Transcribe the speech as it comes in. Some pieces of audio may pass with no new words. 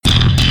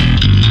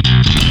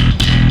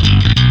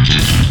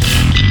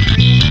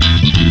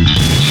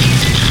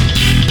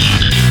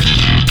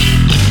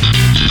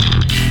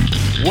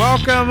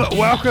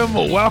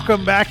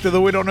Welcome back to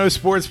the We Don't Know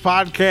Sports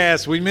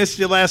podcast. We missed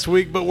you last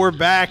week, but we're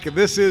back.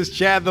 This is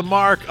Chad the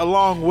Mark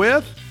along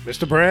with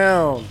Mr.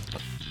 Brown,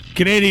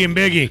 Canadian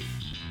Biggie.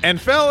 And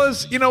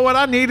fellas, you know what?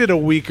 I needed a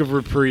week of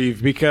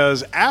reprieve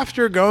because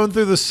after going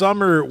through the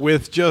summer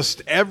with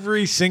just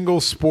every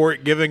single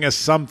sport giving us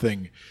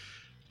something,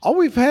 all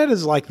we've had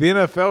is like the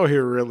NFL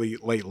here really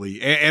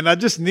lately. And I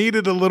just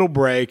needed a little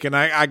break, and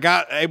I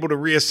got able to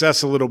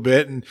reassess a little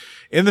bit. And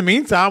in the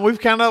meantime, we've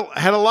kind of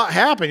had a lot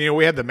happen. You know,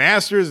 we had the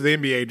Masters, the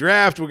NBA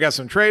draft. We got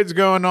some trades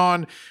going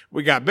on.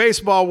 We got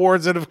baseball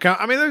awards that have come.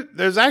 I mean,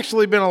 there's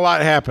actually been a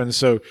lot happen.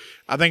 So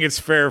I think it's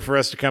fair for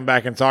us to come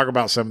back and talk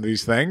about some of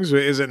these things.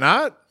 Is it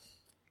not?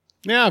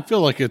 Yeah, I feel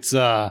like it's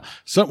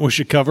something we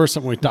should cover,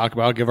 something we talk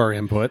about, give our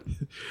input,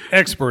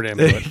 expert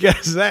input.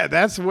 Because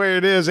that's where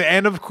it is.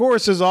 And, of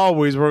course, as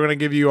always, we're going to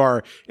give you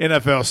our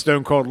NFL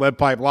Stone Cold Lead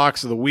Pipe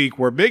Locks of the Week,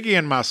 where Biggie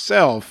and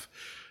myself,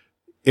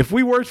 if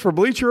we worked for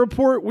Bleacher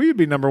Report, we'd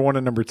be number one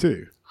and number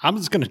two. I'm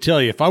just going to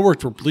tell you, if I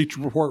worked for Bleacher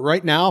Report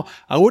right now,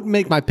 I wouldn't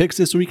make my picks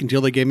this week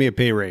until they gave me a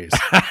pay raise.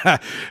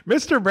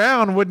 Mr.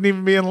 Brown wouldn't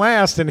even be in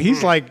last, and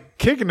he's like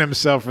kicking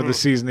himself for the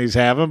season he's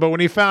having. But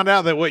when he found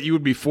out that you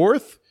would be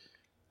fourth,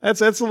 that's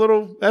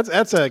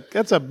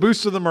a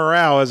boost to the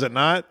morale, is it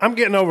not? I'm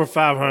getting over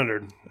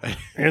 500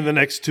 in the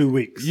next 2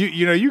 weeks.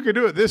 You could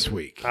do it this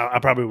week. I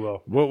probably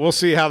will. We'll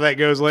see how that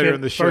goes later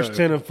in the show. First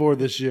 10-4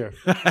 this year.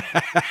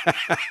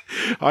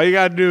 All you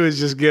got to do is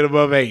just get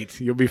above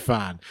 8. You'll be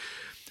fine.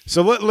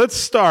 So let's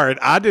start.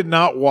 I did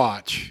not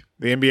watch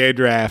the NBA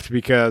draft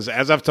because,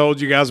 as I've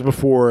told you guys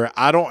before,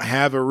 I don't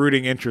have a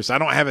rooting interest. I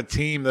don't have a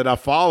team that I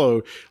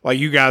follow like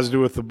you guys do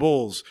with the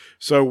Bulls.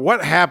 So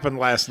what happened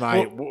last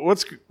night?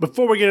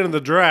 Before we get into the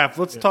draft,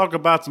 let's talk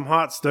about some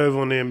hot stove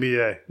on the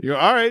NBA.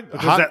 All right.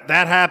 Because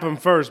that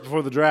happened first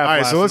before the draft. All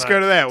right, so let's go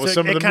to that.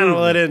 So it kind of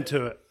led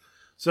into it.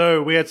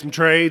 So we had some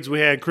trades. We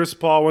had Chris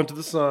Paul went to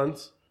the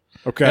Suns.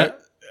 Okay.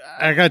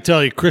 I got to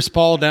tell you, Chris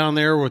Paul down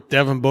there with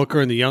Devin Booker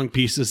and the young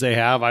pieces they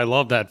have, I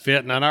love that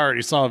fit. And I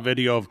already saw a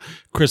video of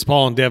Chris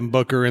Paul and Devin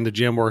Booker in the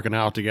gym working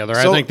out together.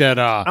 So, I think that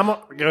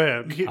go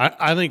ahead.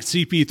 I think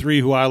CP3,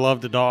 who I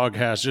love the dog,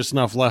 has just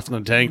enough left in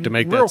the tank to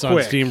make that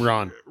Suns team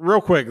run.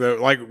 Real quick, though,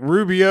 like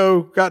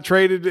Rubio got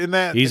traded in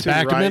that. He's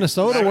back in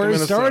Minnesota where he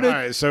started. All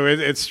right, so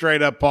it's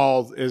straight up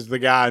Paul is the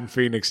guy in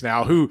Phoenix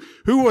now. Who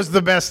was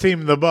the best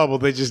team in the bubble?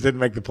 They just didn't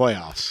make the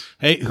playoffs.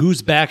 Hey,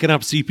 who's backing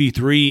up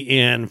CP3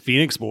 in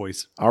Phoenix,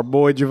 boys? Our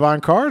boy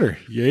Javon Carter.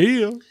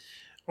 Yeah.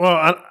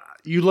 Well,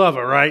 you love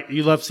it, right?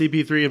 You love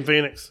CP3 in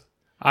Phoenix?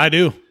 I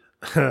do.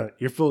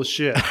 You're full of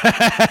shit.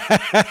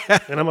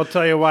 And I'm going to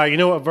tell you why. You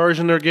know what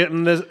version they're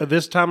getting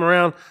this time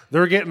around?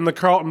 They're getting the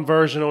Carlton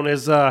version on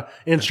his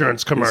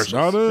insurance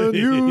commercial. It's not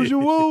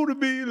unusual to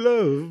be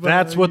loved.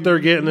 That's what they're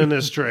getting in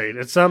this trade.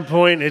 At some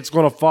point, it's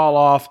going to fall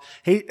off.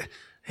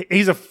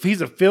 He's a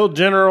field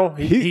general.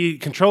 He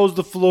controls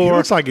the floor. He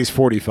looks like he's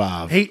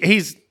 45.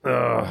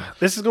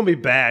 This is going to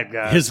be bad,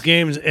 guys. His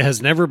game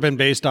has never been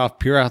based off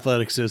pure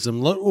athleticism.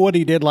 Look what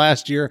he did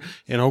last year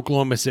in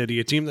Oklahoma City,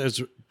 a team that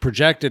was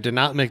projected to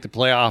not make the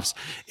playoffs,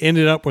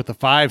 ended up with a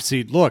 5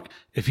 seed. Look,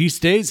 if he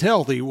stays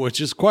healthy,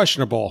 which is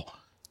questionable,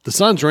 the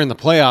Suns are in the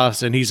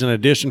playoffs, and he's an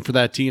addition for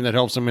that team that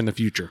helps them in the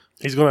future.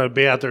 He's going to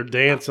be out there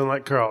dancing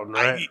like Carlton,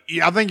 right?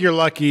 I think you're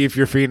lucky if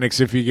you're Phoenix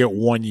if you get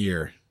 1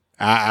 year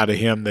out of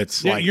him.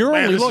 That's like you're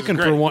only looking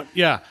for one.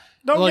 Yeah.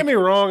 Don't get me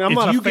wrong. I'm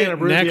not a fan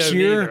of Rubio next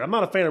year. either. I'm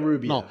not a fan of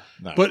Rubio.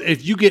 No. But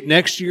if you get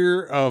next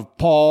year of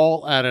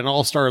Paul at an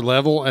all-star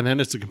level and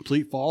then it's a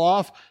complete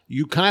fall-off,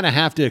 you kind of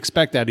have to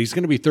expect that. He's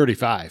going to be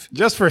 35.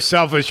 Just for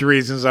selfish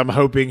reasons, I'm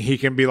hoping he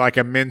can be like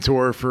a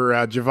mentor for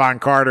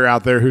Javon Carter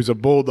out there who's a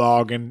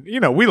Bulldog. And,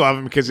 we love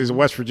him because he's a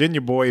West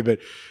Virginia boy, but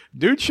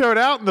dude showed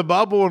out in the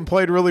bubble and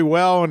played really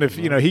well. And if,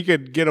 he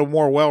could get a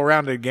more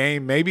well-rounded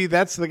game, maybe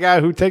that's the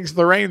guy who takes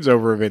the reins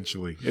over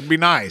eventually. It'd be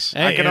nice.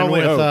 I can only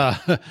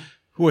hope.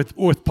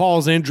 With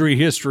Paul's injury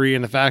history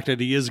and the fact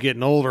that he is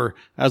getting older,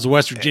 as a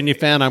West Virginia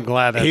fan, I'm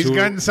glad that he's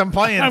getting some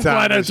playing time. I'm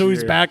glad that's who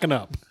he's backing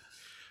up.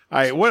 All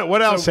right,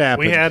 what else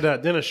happened? We had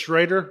Dennis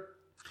Schrader.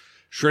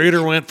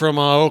 Schrader went from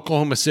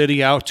Oklahoma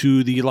City out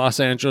to the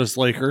Los Angeles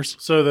Lakers.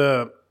 So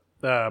the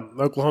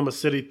Oklahoma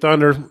City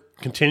Thunder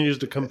continues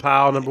to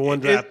compile number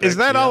one draft. Is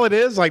that all it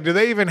is? Like, do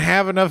they even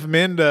have enough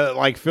men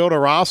to fill a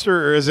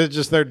roster, or is it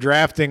just they're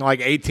drafting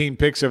 18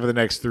 picks over the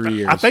next 3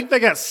 years? I think they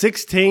got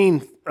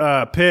 16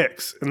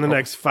 picks in the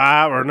next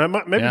 5 or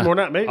maybe more.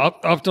 Not maybe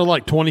up to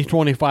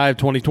 2025,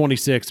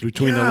 2026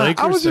 between the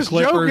Lakers. I was just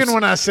joking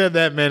when I said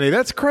that many.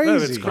 That's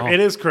crazy. It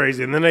is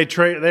crazy. And then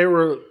they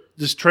were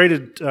just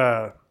traded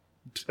a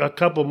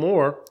couple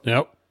more.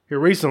 Yep. Here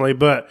recently,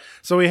 but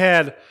so we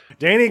had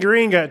Danny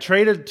Green got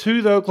traded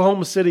to the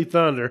Oklahoma City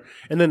Thunder,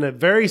 and then the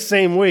very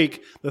same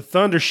week the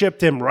Thunder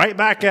shipped him right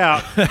back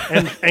out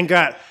and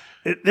got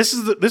this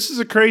is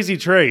a crazy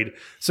trade.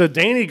 So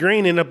Danny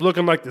Green ended up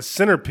looking like the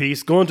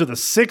centerpiece going to the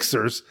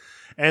Sixers,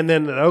 And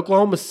then the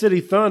Oklahoma City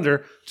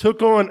Thunder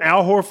took on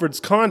Al Horford's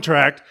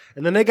contract,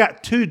 and then they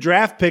got 2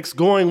 draft picks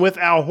going with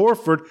Al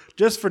Horford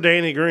just for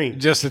Danny Green.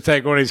 Just to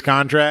take on his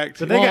contract.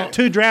 So they got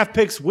 2 draft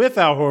picks with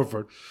Al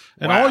Horford.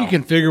 And all you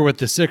can figure with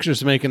the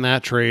Sixers making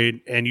that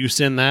trade, and you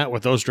send that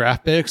with those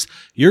draft picks,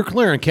 you're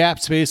clearing cap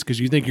space because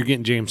you think you're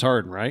getting James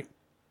Harden, right?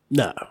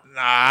 No.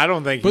 Nah, I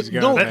don't think he's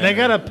going to. They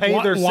got to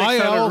pay their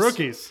 600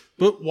 rookies.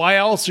 But why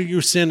else are you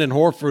sending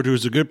Horford,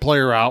 who's a good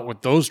player, out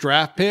with those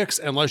draft picks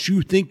unless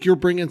you think you're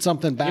bringing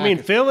something back? You mean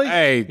Philly?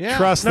 Hey,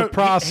 trust the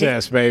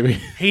process, baby.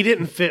 He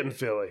didn't fit in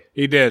Philly.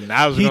 He didn't.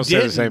 I was going to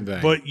say the same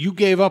thing. But you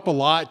gave up a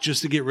lot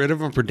just to get rid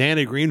of him for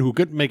Danny Green, who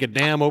couldn't make a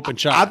damn open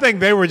shot. I think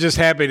they were just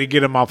happy to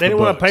get him off the books. They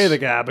didn't want to pay the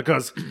guy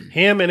because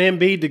him and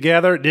Embiid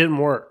together didn't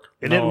work.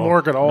 It didn't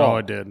work at all. No,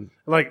 it didn't.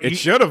 It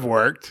should have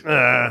worked.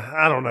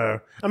 I don't know.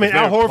 I mean,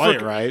 Al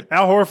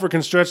Horford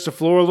can stretch the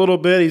floor a little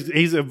bit.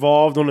 He's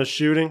evolved on his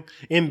shooting.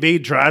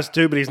 Embiid tries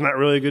to, but he's not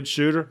really a good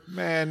shooter.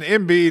 Man,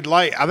 Embiid,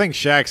 I think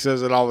Shaq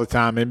says it all the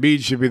time.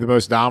 Embiid should be the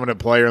most dominant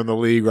player in the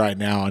league right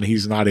now, and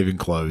he's not even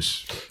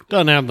close.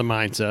 Doesn't have the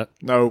mindset.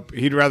 Nope.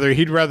 He'd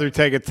rather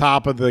take a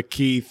top of the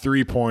key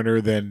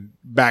 3-pointer than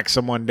back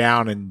someone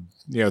down and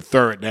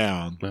throw it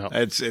down. Well,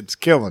 it's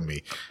killing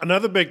me.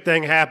 Another big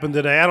thing happened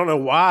today. I don't know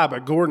why,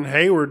 but Gordon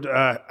Hayward,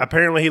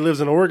 apparently he lives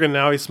in Oregon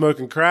now. He's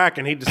smoking crack,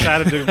 and he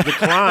decided to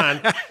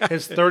decline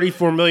his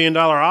 $34 million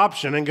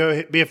option and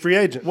go be a free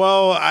agent.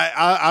 Well,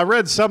 I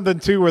read something,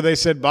 too, where they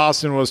said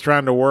Boston was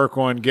trying to work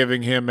on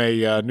giving him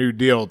a new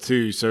deal,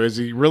 too. So is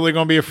he really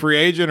going to be a free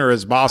agent, or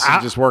is Boston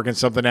just working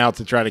something out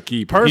to try to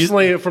keep him?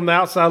 Personally, from the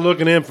outside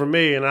looking in for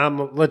me, and I'm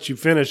going to let you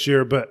finish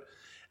here, but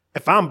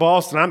if I'm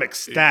Boston, I'm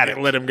ecstatic.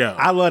 Let him go.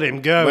 I let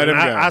him go.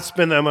 I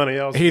spend that money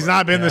elsewhere. He's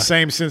not been the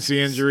same since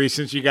the injury,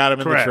 since you got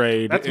him in the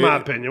trade. That's my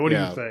opinion. What do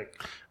you think?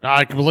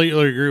 I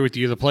completely agree with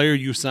you. The player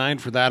you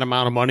signed for that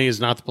amount of money is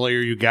not the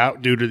player you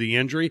got due to the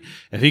injury.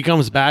 If he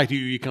comes back to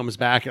you, he comes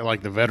back at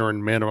like the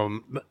veteran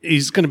minimum.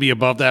 He's going to be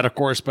above that, of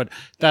course, but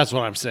that's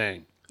what I'm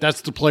saying.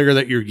 That's the player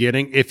that you're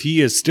getting. If he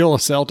is still a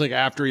Celtic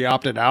after he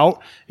opted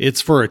out,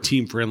 it's for a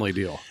team-friendly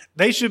deal.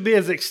 They should be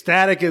as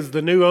ecstatic as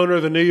the new owner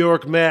of the New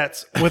York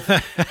Mets with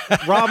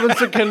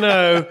Robinson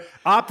Cano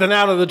opting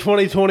out of the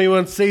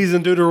 2021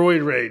 season due to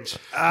roid rage.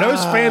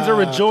 Those fans are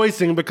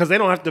rejoicing because they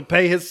don't have to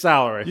pay his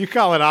salary. You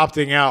call it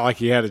opting out like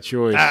he had a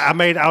choice. I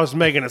was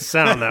making it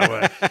sound that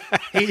way.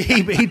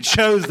 He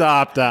chose to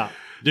opt out.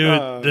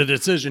 Dude, the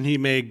decision he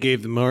made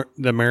gave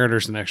the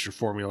Mariners an extra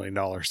 $4 million.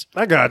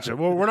 I got you.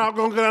 Well, we're not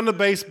going to go down the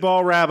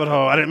baseball rabbit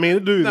hole. I didn't mean to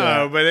do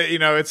that. No, but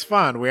it's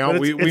fun. We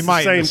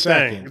might in a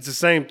second. It's the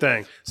same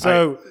thing.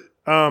 So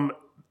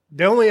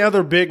the only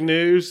other big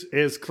news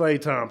is Klay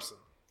Thompson.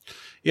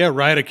 Yeah,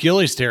 right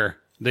Achilles tear.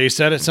 They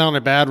said it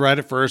sounded bad right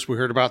at first. We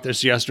heard about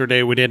this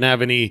yesterday. We didn't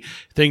have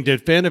anything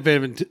definitive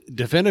until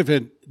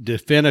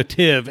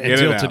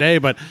today,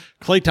 but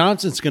Klay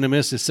Thompson's going to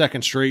miss his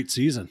second straight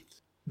season.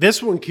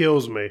 This one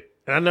kills me.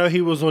 And I know he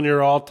was on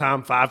your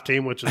all-time 5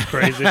 team, which is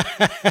crazy.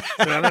 But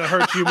I know it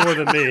hurts you more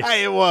than me.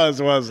 It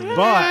wasn't it?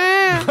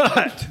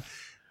 But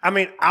I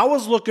mean, I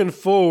was looking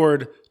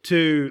forward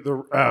to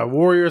the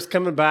Warriors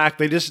coming back.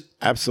 They just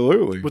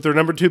absolutely with their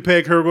number 2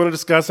 pick, who we're going to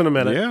discuss in a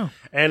minute. Yeah,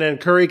 and then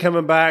Curry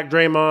coming back,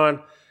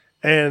 Draymond,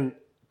 and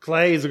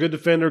Klay is a good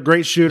defender,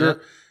 great shooter,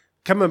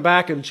 coming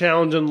back and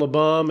challenging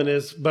LeBum in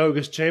his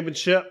bogus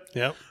championship.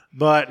 Yep.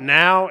 But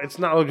now it's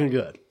not looking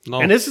good. No.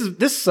 And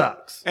this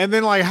sucks. And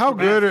then how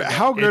good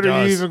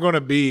are you even going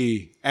to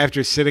be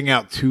after sitting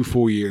out 2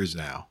 full years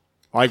now?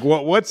 Like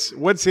what's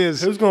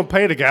his? Who's going to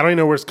pay the guy? I don't even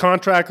know where his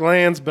contract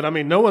lands, but I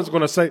mean, no one's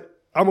going to say,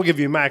 I'm going to give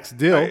you a max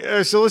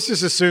deal. So let's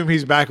just assume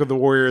he's back with the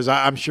Warriors.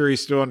 I'm sure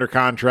he's still under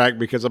contract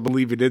because I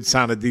believe he did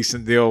sign a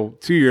decent deal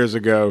 2 years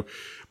ago.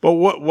 But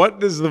what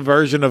does the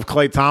version of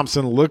Klay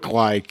Thompson look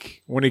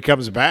like when he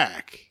comes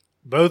back?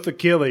 Both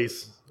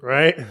Achilles.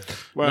 Right?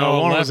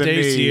 Well, one left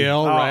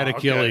ACL, right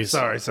Achilles.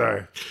 Okay.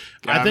 Sorry.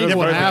 I think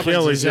what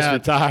happens is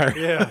just that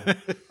retire.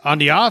 On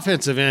the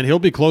offensive end, he'll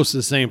be close to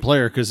the same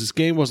player because his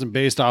game wasn't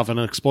based off an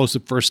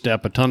explosive first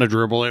step, a ton of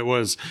dribble. It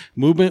was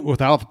movement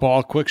without the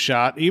ball, quick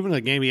shot. Even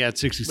the game he had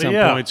 60-some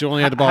points. He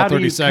only had the ball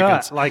 30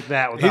 seconds. Cut like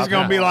that he's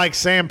going to be like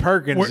Sam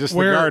Perkins.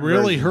 Where it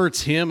really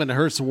hurts him and it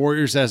hurts the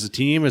Warriors as a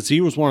team is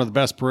he was one of the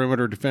best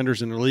perimeter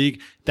defenders in the league.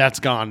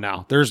 That's gone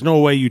now. There's no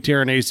way you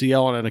tear an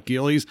ACL and an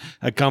Achilles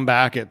and come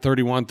back at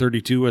 31,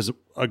 32 as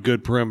a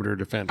good perimeter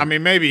defender. I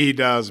mean, maybe he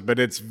does, but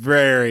it's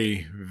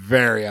very,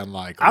 very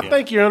unlikely. I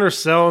think you're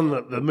underselling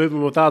the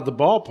movement without the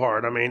ball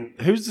part. I mean,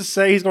 who's to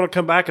say he's going to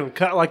come back and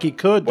cut like he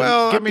could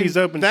to get these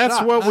open that's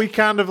shots? What we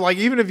kind of like,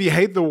 even if you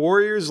hate the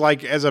Warriors,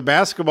 like as a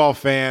basketball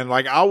fan,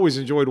 like I always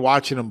enjoyed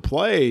watching them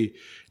play.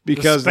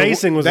 Because the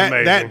spacing was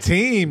amazing. That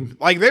team,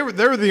 like they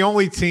were the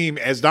only team,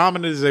 as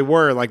dominant as they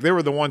were, like they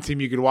were the one team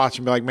you could watch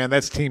and be like, man,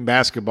 that's team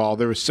basketball.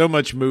 There was so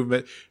much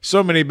movement,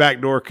 so many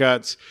backdoor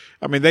cuts.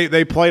 I mean,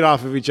 they played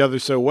off of each other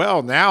so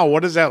well. Now,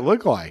 what does that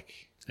look like?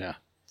 Yeah.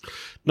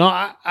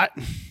 No,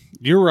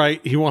 You're right.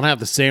 He won't have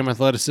the same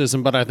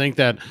athleticism, but I think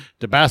that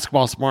the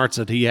basketball smarts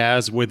that he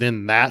has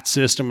within that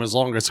system, as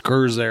long as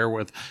Kerr's there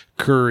with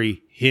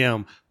Curry,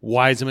 him,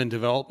 Wiseman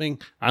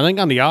developing, I think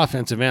on the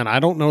offensive end, I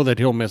don't know that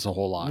he'll miss a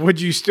whole lot. Would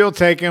you still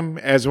take him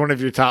as one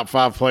of your top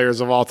 5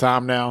 players of all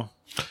time now?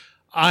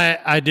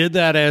 I did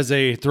that as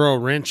a throw a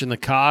wrench in the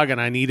cog,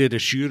 and I needed a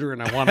shooter,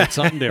 and I wanted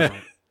something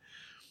different.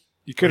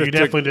 You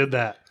definitely did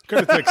that.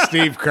 Could have took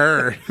Steve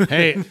Kerr.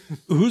 Hey,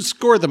 who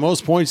scored the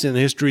most points in the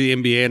history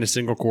of the NBA in a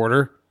single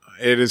quarter?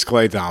 It is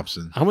Klay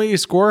Thompson. How many did he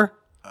score?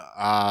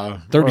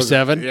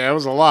 37. Yeah, it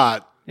was a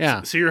lot.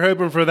 Yeah. So you're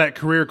hoping for that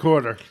career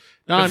quarter.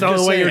 No, That's the I'm only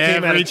just way your saying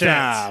team had a every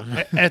chance.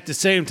 time. At the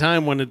same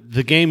time, when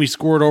the game he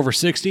scored over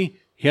 60,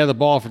 he had the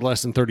ball for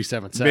less than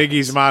 37 seconds.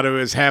 Biggie's motto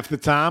is half the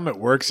time, it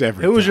works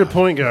every time. Who was your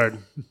point guard?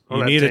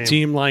 You need a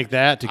team like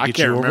that to I get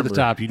can't you over the remember.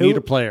 top. You need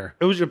a player.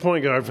 Who was your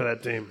point guard for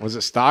that team? Was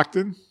it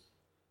Stockton?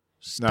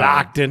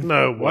 Stockton.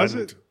 No, Was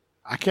it?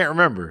 I can't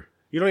remember.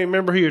 You don't even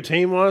remember who your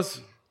team was?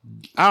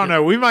 I don't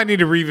know. We might need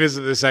to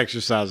revisit this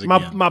exercise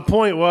again. My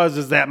point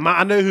was that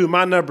I knew who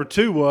my number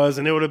 2 was,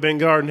 and it would have been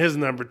guarding his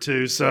number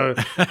 2. So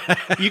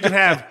you can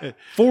have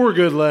 4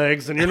 good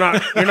legs, and you're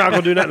not going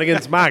to do nothing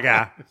against my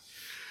guy.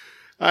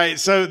 All right,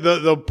 so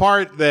the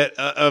part that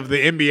of the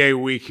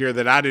NBA week here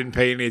that I didn't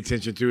pay any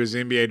attention to is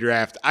the NBA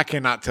draft. I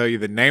cannot tell you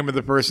the name of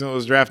the person that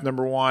was drafted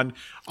number 1.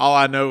 All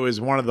I know is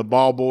one of the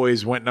ball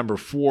boys went number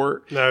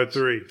 4. No,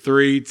 3.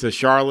 3 to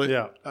Charlotte.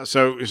 Yeah.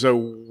 So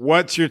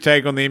what's your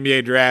take on the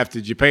NBA draft?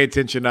 Did you pay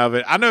attention of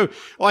it? I know,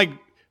 like,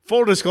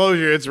 full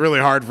disclosure, it's really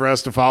hard for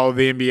us to follow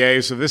the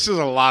NBA, so this is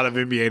a lot of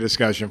NBA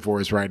discussion for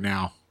us right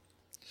now.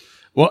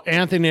 Well,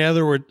 Anthony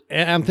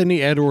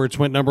Edwards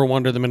went number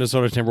 1 to the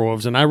Minnesota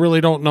Timberwolves, and I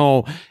really don't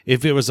know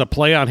if it was a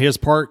play on his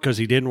part because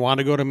he didn't want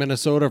to go to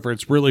Minnesota, or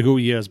it's really who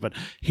he is. But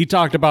he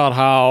talked about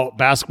how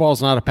basketball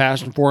is not a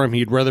passion for him.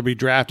 He'd rather be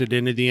drafted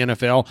into the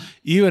NFL.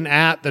 Even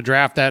at the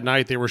draft that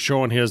night, they were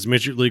showing his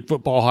Midget League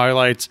football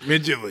highlights.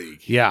 Midget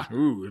League. Yeah.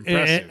 Ooh,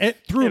 impressive. And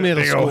through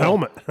middle Big school. old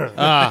helmet.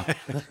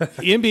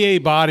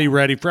 NBA body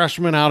ready,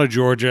 freshman out of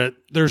Georgia.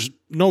 There's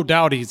no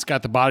doubt he's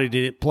got the body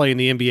to play in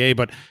the NBA,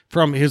 but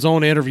from his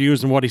own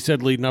interviews and what he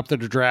said leading up to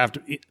the draft,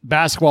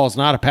 basketball is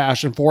not a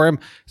passion for him.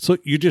 So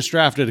you just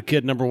drafted a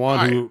kid number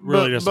 1 who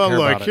really doesn't care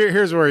about it. But look,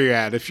 here's where you're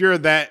at. If you're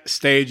at that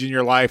stage in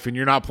your life and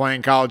you're not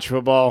playing college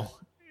football,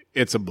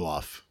 it's a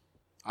bluff.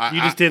 You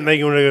just didn't think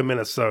you wanted to go to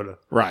Minnesota.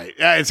 Right.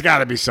 It's got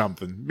to be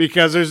something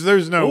because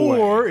there's no way.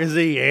 Or is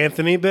he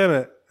Anthony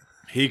Bennett?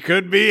 He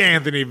could be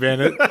Anthony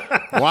Bennett.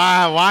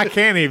 Why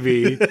can't he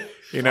be?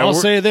 You know, I'll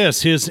say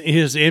this: his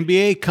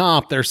NBA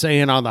comp, they're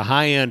saying on the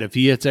high end, if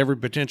he hits every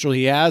potential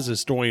he has,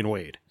 is Dwayne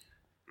Wade.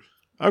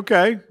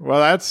 Okay, well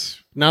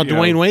that's Now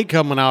Dwayne Wade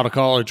coming out of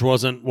college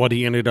wasn't what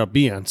he ended up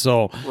being.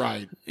 So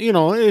right.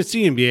 It's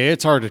the NBA;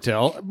 it's hard to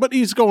tell. But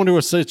he's going to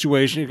a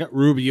situation. You got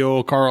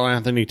Rubio, Karl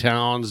Anthony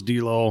Towns,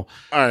 D'Lo.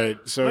 All right,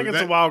 so I think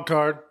it's a wild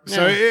card.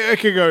 So it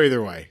could go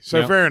either way.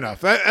 So fair enough.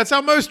 That's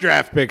how most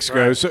draft picks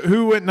go. So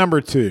who went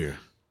number 2?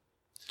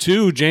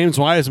 2, James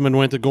Wiseman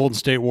went to Golden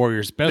State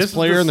Warriors, best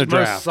player in the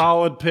draft. Most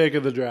solid pick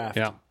of the draft.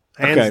 Yeah.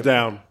 Hands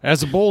down.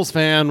 As a Bulls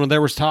fan, when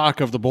there was talk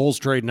of the Bulls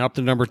trading up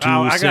to number 2,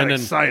 I got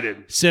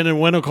excited. Sending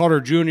Wendell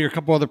Carter Jr., a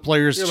couple other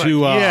players You're to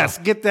like, yes,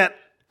 get that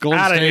Golden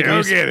out of State. here.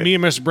 Go get it. Me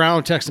and Mr.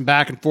 Brown texting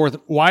back and forth.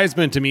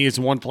 Wiseman, to me, is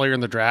one player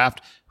in the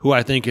draft who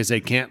I think is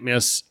a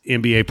can't-miss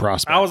NBA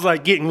prospect. I was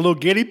like getting a little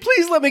giddy.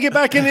 Please let me get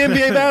back in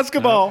NBA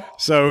basketball.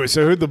 So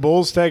who'd the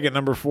Bulls take at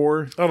number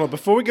 4? Oh no!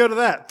 Before we go to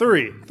that,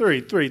 three.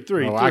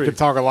 I could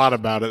talk a lot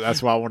about it.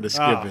 That's why I wanted to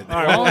skip it.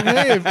 All right. Well,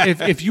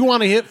 hey, if you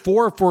want to hit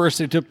 4 first,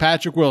 they took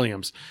Patrick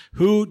Williams,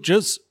 who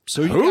just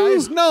so you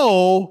guys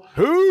know,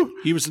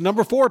 he was the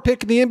number 4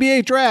 pick in the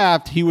NBA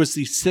draft. He was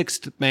the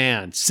sixth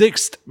man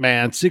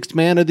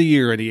of the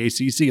year in the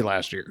ACC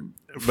last year.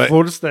 But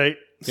Florida State,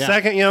 Yeah.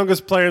 second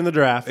youngest player in the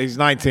draft. he's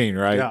 19,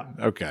 right? Yeah.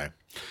 Okay.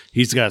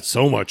 He's got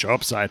so much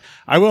upside.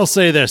 I will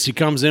say this. He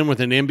comes in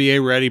with an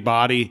NBA-ready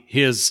body.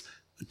 His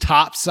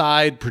top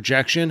side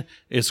projection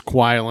is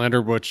Kawhi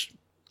Leonard, which,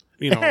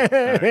 yeah.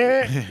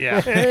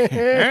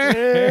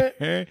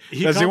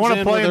 Does he want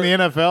to play in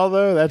the NFL,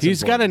 though? That's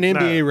He's got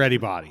important. an NBA-ready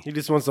body. He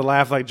just wants to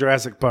laugh like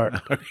Jurassic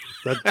Park.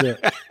 That's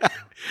it.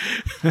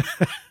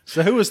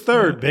 So who was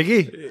third,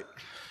 Biggie?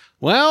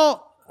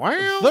 Well,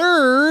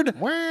 third.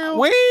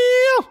 Well,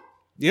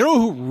 you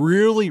know who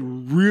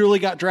really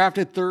got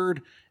drafted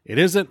third? It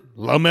isn't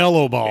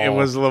LaMelo Ball. It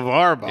was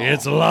LeVar Ball.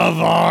 It's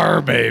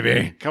Lavar,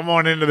 baby. Come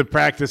on into the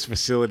practice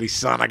facility,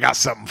 son. I got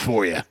something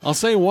for you. I'll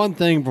say one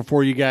thing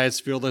before you guys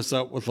fill this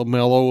up with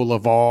LaMelo,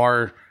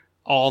 Lavar,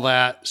 all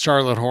that,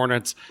 Charlotte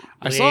Hornets.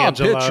 I saw a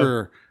D'Angelo.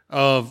 picture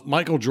of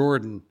Michael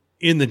Jordan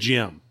in the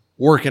gym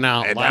working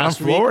out And down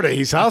last in Florida, week.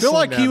 he's I feel hustling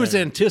like he down was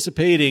there.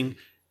 anticipating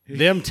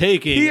them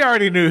taking He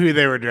already knew who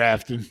they were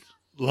drafting.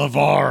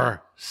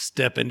 Lavar.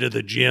 Step into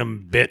the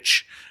gym,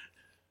 bitch.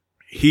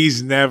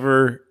 He's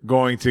never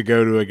going to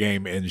go to a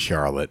game in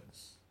Charlotte.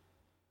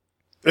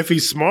 If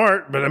he's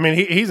smart, but I mean,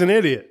 he's an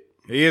idiot.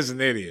 He is an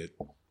idiot.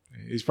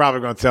 He's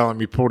probably going to tell him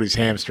he pulled his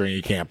hamstring,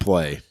 he can't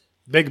play.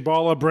 Big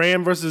Baller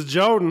Brand versus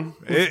Jordan.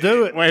 Let's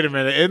do it. Wait a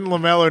minute. Isn't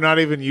LaMelo not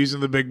even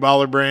using the Big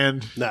Baller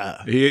Brand?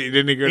 Nah. He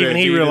didn't go to Even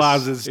he Adidas?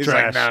 realizes He's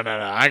trash. like, no.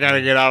 I got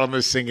to get out on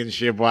this sinking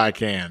ship while I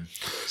can.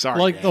 Sorry.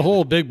 Like man. the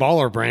whole Big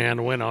Baller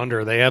brand went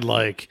under. They had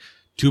like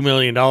 $2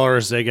 million.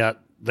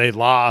 They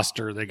lost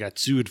or they got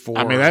sued for.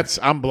 I mean,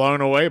 I'm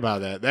blown away by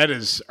that. That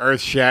is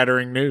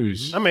earth-shattering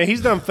news. I mean,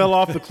 he's done fell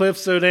off the cliff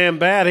so damn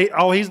bad.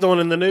 All he's doing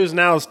in the news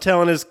now is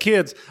telling his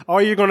kids,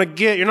 all you're going to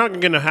get, you're not going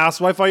to get a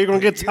housewife, all you're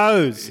going to get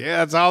toes. Yeah,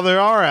 that's all there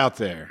are out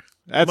there.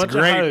 That's Bunch of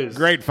great, hoes.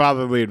 great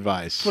fatherly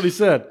advice. That's what he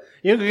said.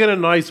 You can get a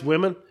nice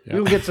women.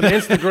 You can get some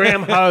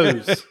Instagram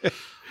hoes.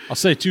 I'll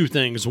say two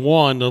things.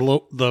 One, the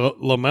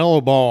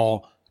LaMelo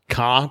Ball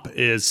comp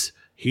is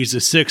he's a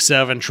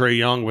 6'7" Trae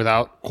Young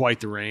without quite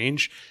the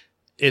range.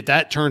 If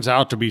that turns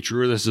out to be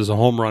true, this is a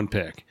home run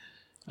pick.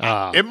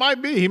 It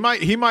might be. He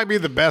might be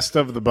the best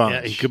of the bunch.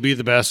 Yeah, he could be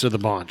the best of the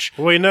bunch.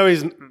 Well, we know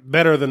he's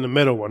better than the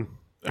middle one.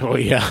 Oh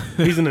yeah.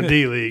 He's in the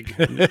D League.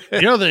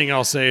 The other thing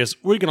I'll say is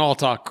we can all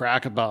talk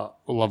crack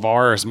about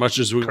Lavar as much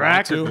as we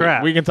Crack want or to.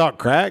 crap? We can talk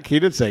crack. He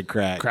did say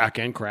crack. Crack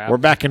and crap. We're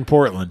back in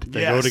Portland.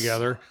 They go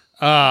together.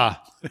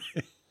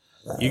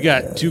 You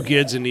got two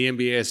kids in the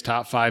NBA's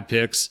top 5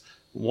 picks.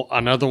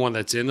 Another one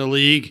that's in the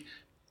league.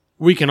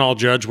 We can all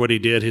judge what he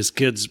did. His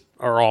kids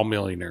are all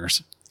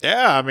millionaires.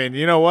 Yeah, I mean,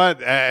 you know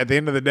what? At the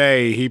end of the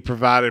day, he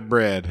provided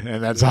bread,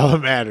 and that's all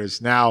that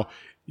matters. Now,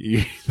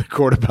 the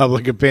court of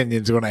public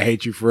opinion is going to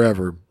hate you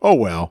forever. Oh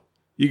well,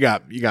 you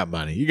got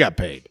money, you got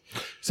paid.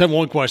 So I have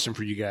one question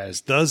for you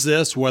guys. Does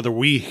this, whether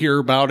we hear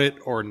about it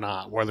or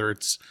not, whether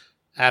it's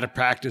at a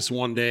practice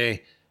one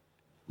day,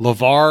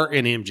 Lavar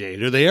and MJ,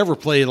 do they ever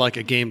play like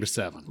a game to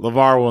 7?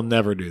 Lavar will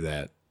never do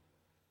that.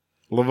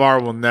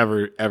 Lavar will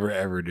never,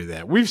 ever do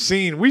that. We've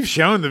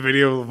shown the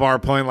video of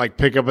Lavar playing like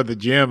pickup at the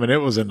gym, and it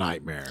was a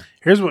nightmare.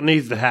 Here's what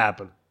needs to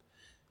happen.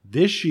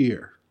 This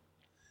year,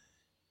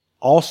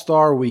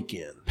 All-Star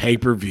Weekend.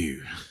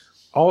 Pay-per-view.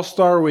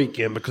 All-Star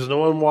Weekend, because no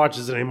one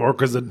watches it anymore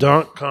because the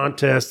dunk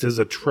contest is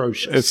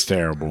atrocious. It's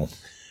terrible.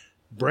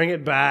 Bring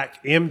it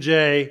back.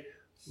 MJ,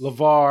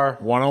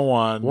 LaVar,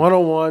 101.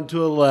 101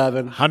 to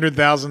 11.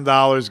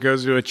 $100,000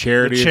 goes to a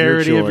charity, The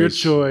charity of your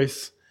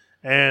choice.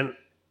 And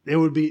it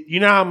would be,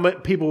 you know how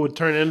much people would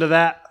turn into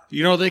that?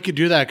 You know, they could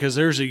do that because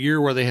there's a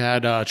year where they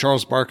had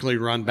Charles Barkley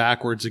run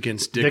backwards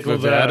against Dick Vavetta,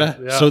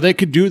 Vavetta. yeah. So they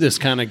could do this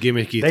kind of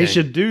gimmicky thing. They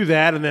should do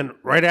that, and then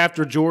right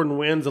after Jordan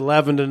wins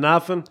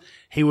 11-0,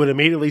 he would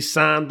immediately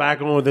sign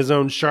back on with his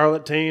own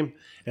Charlotte team,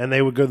 and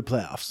they would go to the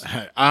playoffs.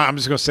 I'm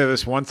just going to say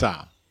this one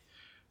time.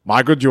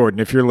 Michael Jordan,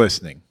 if you're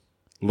listening,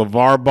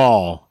 LaVar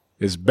Ball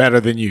is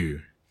better than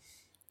you.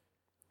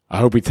 I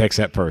hope he takes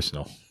that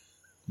personal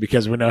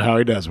because we know how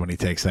he does when he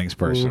takes things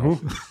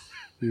personal.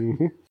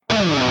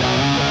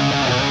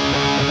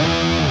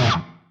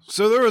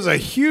 So there was a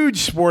huge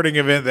sporting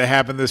event that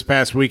happened this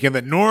past weekend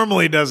that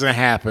normally doesn't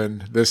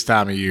happen this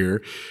time of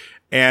year.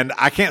 And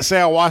I can't say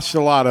I watched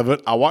a lot of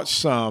it. I watched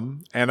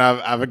some, and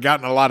I've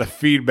gotten a lot of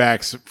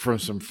feedbacks from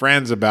some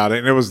friends about it,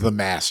 and it was the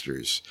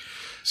Masters.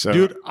 So,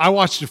 Dude, I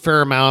watched a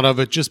fair amount of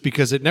it just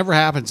because it never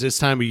happens this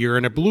time of year,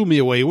 and it blew me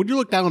away. When you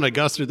look down at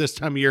Augusta this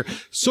time of year,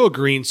 so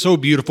green, so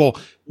beautiful.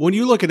 When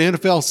you look at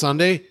NFL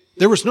Sunday,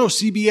 there was no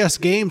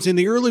CBS games in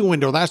the early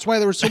window. That's why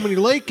there were so many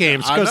late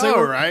games. I know, they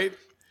were, right?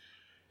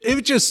 It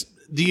was just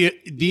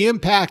the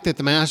impact that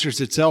the Masters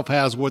itself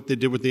has, what they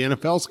did with the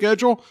NFL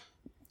schedule.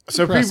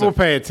 So Impressive. people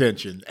pay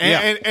attention.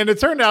 And it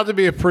turned out to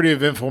be a pretty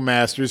eventful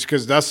Masters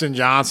because Dustin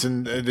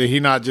Johnson, did he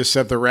not just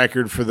set the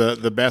record for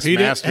the best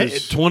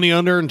Masters? 20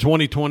 under in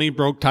 2020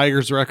 broke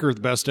Tiger's record,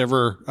 the best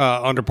ever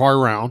under par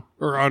round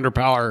or under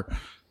par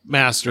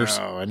Masters.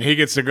 Oh, and he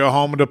gets to go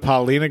home to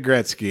Paulina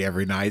Gretzky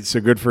every night,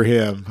 so good for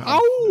him.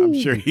 I'm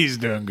sure he's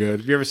doing good.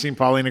 Have you ever seen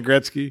Paulina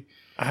Gretzky?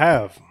 I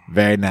have.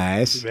 Very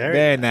nice.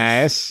 Very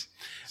nice.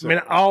 I mean,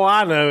 all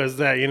I know is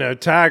that,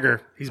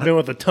 Tiger, he's been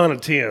with a ton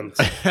of tens.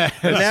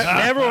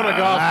 Never on a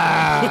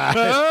golf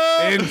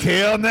course.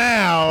 Until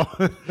now.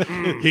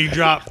 He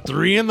dropped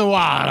 3 in the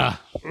water.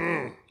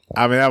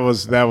 I mean, that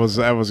was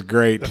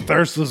great.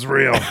 Thirst was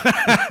real.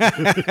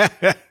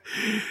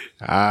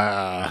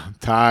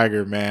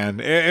 Tiger,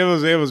 man.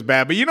 It was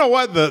bad. But you know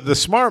what? The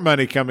smart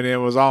money coming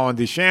in was all on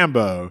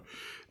DeChambeau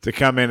to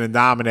come in and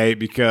dominate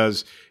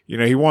because,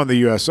 he won the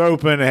U.S.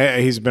 Open.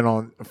 He's been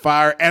on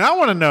fire. And I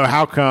want to know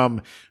how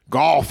come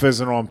golf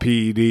isn't on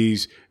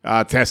PED's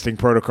testing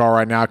protocol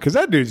right now because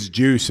that dude's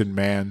juicing,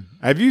 man.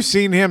 Have you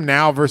seen him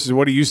now versus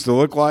what he used to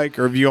look like,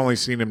 or have you only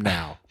seen him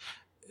now?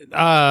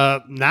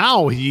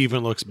 Now he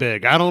even looks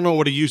big. I don't know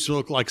what he used to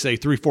look like, say,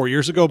 3-4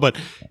 years ago, but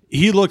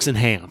he looks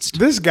enhanced.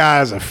 This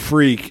guy's a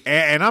freak,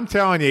 and I'm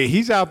telling you,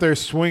 he's out there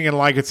swinging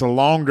like it's a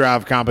long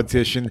drive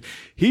competition.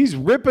 He's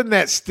ripping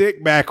that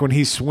stick back when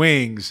he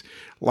swings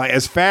like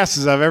as fast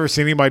as I've ever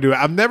seen anybody do it.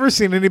 I've never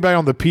seen anybody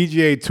on the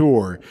PGA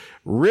Tour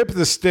rip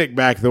the stick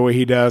back the way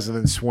he does and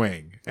then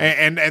swing.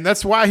 And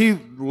that's why he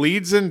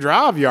leads in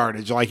drive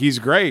yardage. Like, he's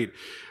great.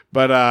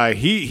 But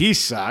he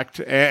sucked.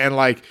 And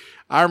like,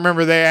 I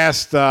remember they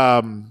asked,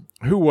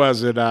 who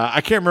was it?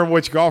 I can't remember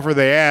which golfer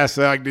they asked.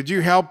 They're like, did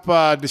you help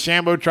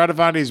DeChambeau try to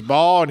find his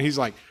ball? And he's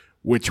like,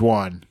 which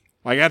one.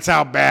 Like, that's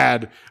how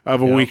bad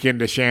of a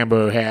weekend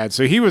DeChambeau had.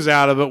 So he was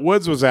out of it.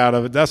 Woods was out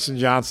of it. Dustin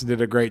Johnson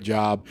did a great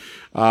job.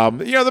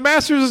 The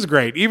Masters is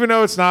great. Even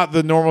though it's not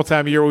the normal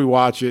time of year we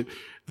watch it,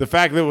 the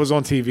fact that it was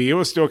on TV, it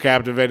was still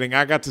captivating.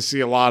 I got to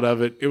see a lot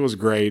of it. It was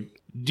great.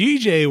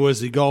 DJ was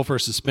the golfer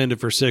suspended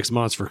for 6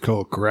 months for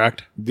coke,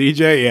 correct?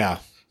 DJ, yeah.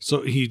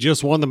 So he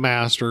just won the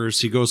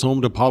Masters. He goes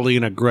home to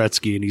Paulina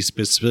Gretzky, and he's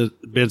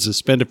been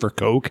suspended for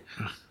coke.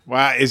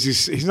 Well,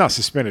 he's not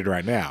suspended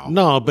right now.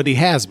 No, but he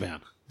has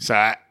been. So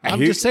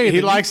I'm just saying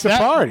he likes to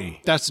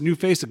party. That's the new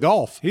face of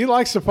golf. He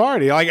likes to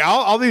party. Like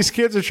all these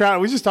kids are trying.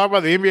 We just talked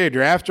about the NBA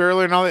draft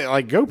earlier and all that.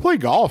 Like, go play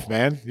golf,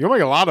 man. You'll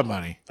make a lot of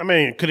money. I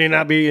mean, could he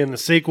not be in the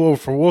sequel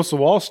for Wolves of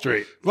Wall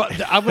Street? Well,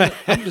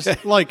 I'm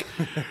just like,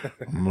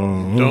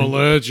 don't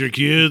let your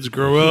kids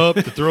grow up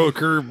to throw a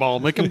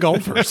curveball. Make them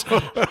golfers.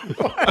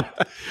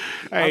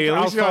 Hey,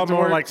 I was thought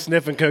more like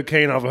sniffing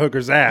cocaine off a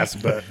hooker's ass,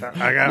 but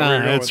I got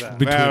where with that.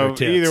 Between her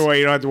tits. Either way,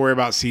 you don't have to worry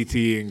about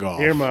CTE and golf.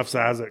 Earmuffs,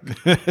 Isaac.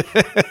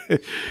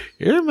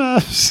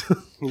 Earmuffs.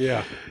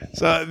 Yeah.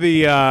 So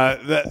the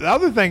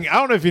other thing, I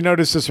don't know if you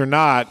noticed this or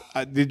not.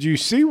 Did you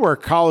see where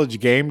College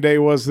Game Day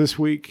was this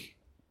week?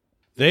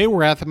 They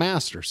were at the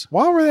Masters.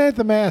 Why were they at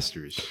the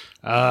Masters?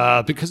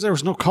 Because there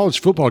was no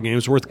college football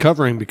games worth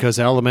covering because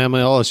Alabama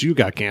LSU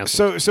got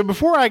canceled. So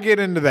before I get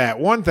into that,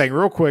 one thing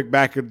real quick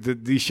back at the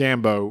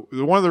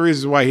DeChambeau, one of the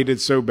reasons why he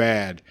did so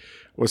bad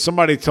was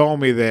somebody told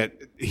me that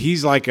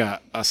he's like a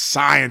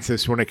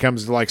scientist when it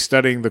comes to like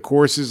studying the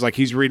courses. Like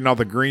he's reading all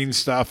the green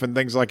stuff and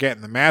things like that,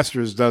 and the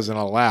Masters doesn't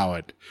allow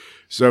it.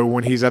 So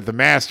when he's at the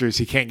Masters,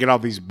 he can't get all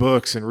these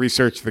books and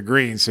research the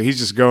greens. So he's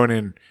just going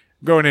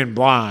in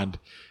blind.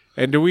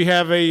 And do we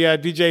have a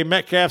DJ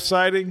Metcalf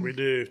sighting? We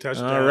do.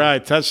 Touchdown. All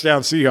right,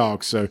 touchdown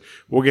Seahawks. So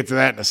we'll get to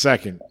that in a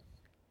second.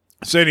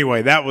 So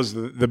anyway, that was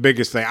the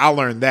biggest thing. I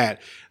learned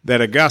that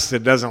Augusta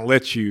doesn't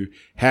let you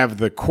have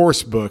the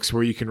course books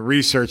where you can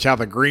research how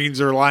the greens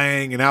are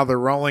laying and how they're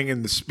rolling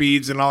and the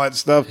speeds and all that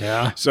stuff.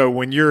 Yeah. So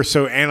when you're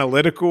so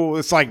analytical,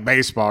 it's like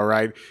baseball,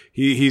 right?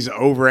 He's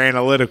over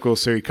analytical,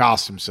 so he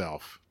costs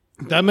himself.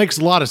 That makes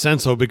a lot of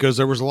sense, though, because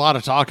there was a lot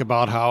of talk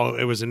about how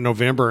it was in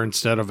November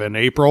instead of in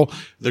April.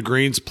 The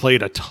greens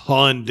played a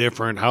ton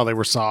different, how they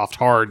were soft,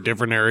 hard,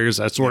 different areas,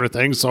 that sort of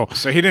thing. So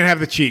he didn't have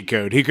the cheat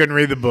code. He couldn't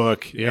read the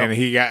book, and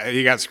he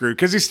got screwed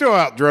because he still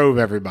outdrove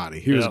everybody.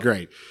 He was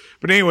great.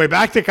 But anyway,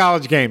 back to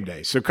College Game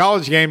Day. So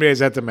College Game Day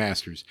is at the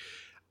Masters.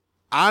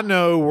 I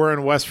know we're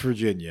in West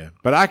Virginia,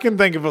 but I can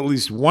think of at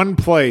least one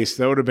place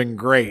that would have been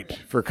great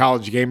for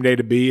College Game Day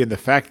to be, and the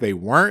fact they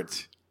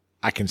weren't,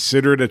 I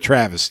consider it a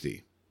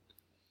travesty.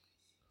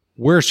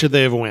 Where should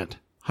they have went?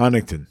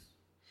 Huntington.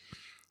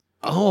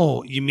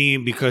 Oh, you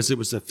mean because it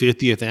was the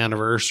 50th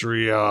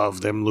anniversary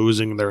of them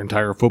losing their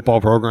entire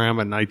football program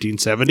in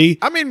 1970?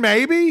 I mean,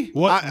 maybe.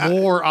 What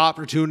more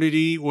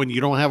opportunity when you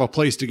don't have a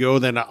place to go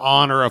than to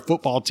honor a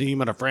football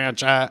team and a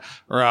franchise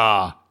or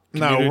a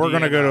community? No, we're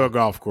going to go to a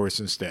golf course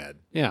instead.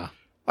 Yeah.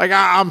 Like,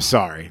 I'm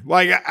sorry.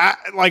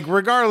 Like,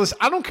 regardless,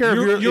 I don't care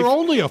if you're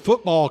only a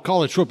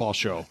college football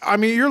show. I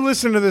mean, you're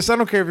listening to this. I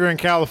don't care if you're in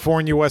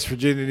California, West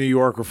Virginia, New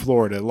York, or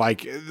Florida.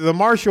 Like, the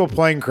Marshall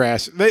plane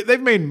crash, they've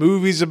made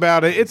movies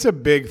about it. It's a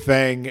big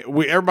thing.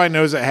 Everybody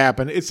knows it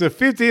happened. It's the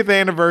 50th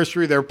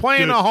anniversary. They're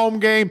playing a home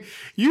game.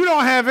 You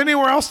don't have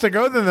anywhere else to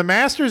go than the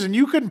Masters, and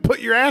you couldn't put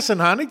your ass in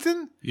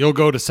Huntington? You'll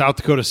go to South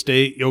Dakota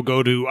State. You'll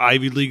go to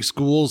Ivy League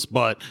schools,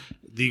 but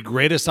the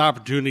greatest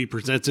opportunity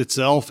presents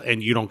itself,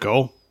 and you don't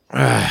go.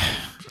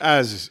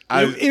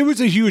 It was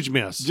a huge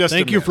miss.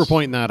 Thank you for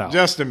pointing that out.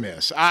 Just a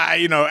miss.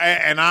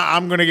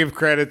 I'm going to give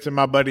credit to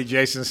my buddy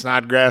Jason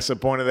Snodgrass that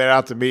pointed that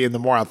out to me. And the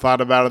more I thought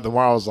about it, the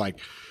more I was like,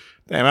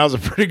 damn, that was a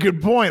pretty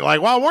good point.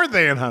 Like, why weren't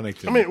they in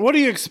Huntington? I mean, what do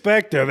you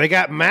expect, though? They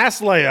got mass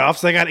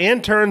layoffs. They got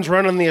interns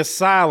running the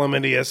asylum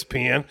at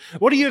ESPN.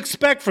 What do you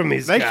expect from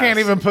these guys? They can't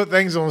even put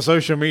things on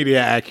social media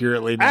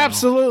accurately now.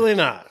 Absolutely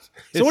not.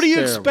 So what do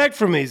you expect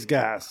from these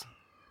guys?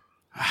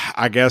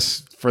 I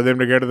guess for them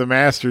to go to the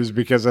Masters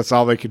because that's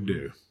all they can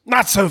do.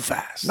 Not so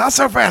fast. Not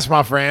so fast,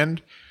 my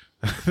friend.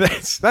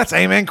 That's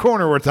Amen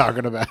Corner we're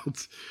talking about. All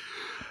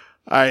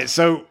right,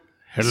 so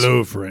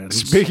hello,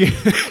 friends.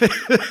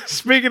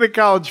 Speaking of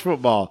college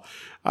football,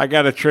 I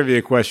got a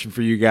trivia question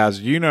for you guys.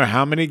 Do you know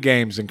how many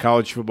games in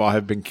college football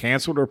have been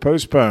canceled or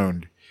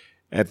postponed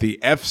at the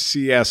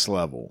FCS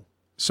level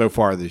so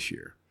far this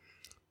year?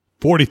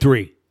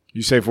 43.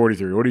 You say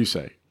 43. What do you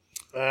say?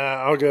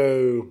 I'll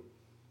go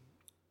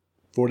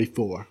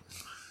 44.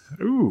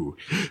 Ooh.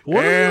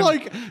 What are you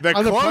like? The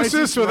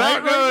closest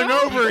without going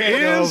over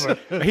is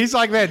he's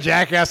like that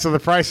jackass of The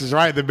Price is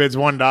Right that bids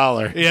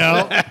 $1.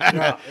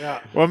 Yeah.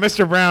 Well,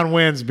 Mr. Brown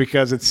wins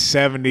because it's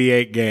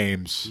 78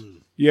 games.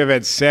 You have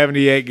had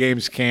 78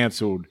 games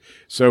canceled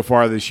so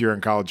far this year in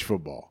college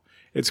football.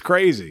 It's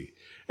crazy.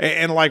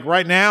 And like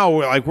right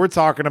now, we're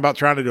talking about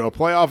trying to do a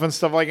playoff and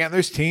stuff like that. And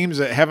there's teams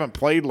that haven't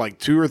played like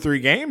 2 or 3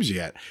 games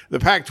yet.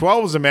 The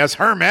Pac-12 is a mess.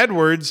 Herm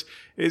Edwards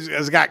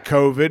has got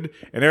COVID,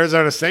 and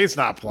Arizona State's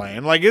not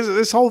playing. Like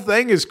this whole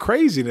thing is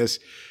craziness.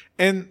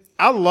 And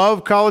I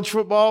love college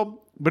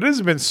football, But it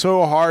has been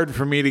so hard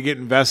for me to get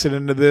invested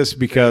into this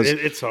because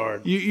it's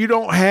hard. You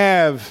don't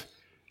have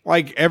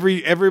like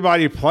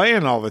everybody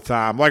playing all the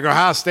time. Like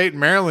Ohio State and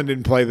Maryland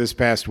didn't play this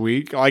past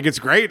week. Like it's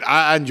great.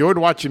 I enjoyed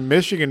watching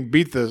Michigan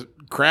beat the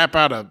crap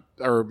out of,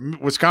 or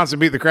Wisconsin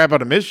beat the crap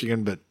out of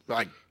Michigan. But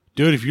like,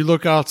 dude, if you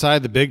look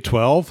outside the Big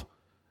 12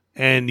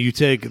 and you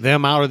take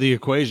them out of the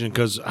equation,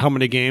 because how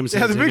many games?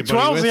 Yeah, the Big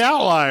 12 is the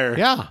outlier.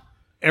 Yeah,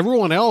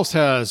 everyone else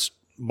has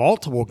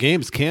multiple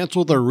games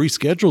canceled or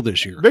rescheduled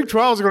this year. Big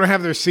 12 is going to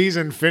have their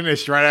season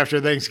finished right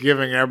after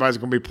Thanksgiving, and everybody's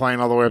going to be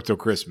playing all the way up till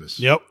Christmas.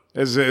 Yep.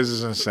 This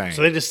is insane.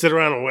 So they just sit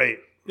around and wait.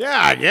 Yeah,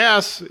 I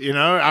guess.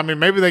 I mean,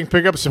 maybe they can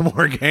pick up some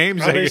more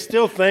games. Are they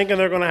still thinking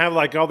they're going to have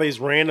like all these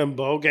random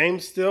bowl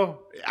games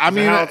still? I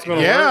mean,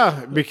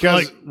 work?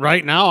 Because like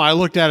right now, I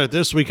looked at it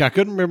this week. I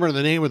couldn't remember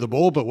the name of the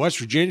bowl, but West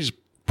Virginia's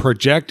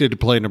projected to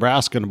play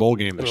Nebraska in a bowl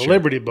game this year.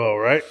 Liberty Bowl,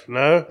 right?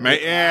 No?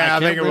 I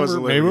think it was the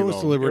Liberty Bowl. Maybe it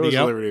was the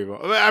Liberty Bowl.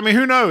 I mean,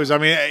 who knows? I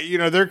mean,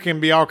 there can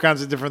be all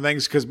kinds of different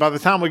things because by the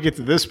time we get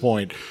to this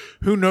point,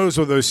 who knows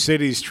what those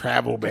cities'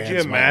 travel bans Could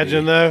you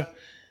imagine, though,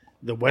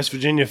 the West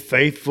Virginia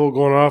faithful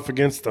going off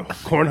against the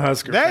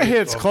Cornhusker That faithful?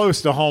 hits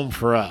close to home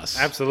for us.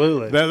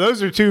 Absolutely.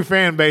 Those are two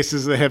fan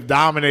bases that have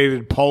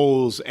dominated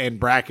polls and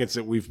brackets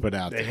that we've put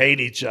out there. They hate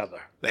each other.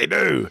 They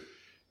do.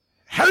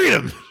 Hate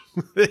them.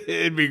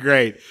 It'd be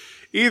great.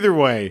 Either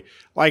way,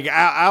 like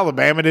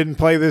Alabama didn't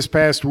play this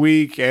past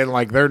week, and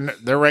like they're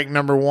ranked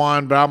number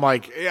 1. But I'm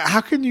like,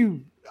 how can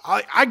you?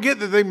 I get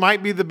that they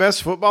might be the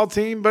best football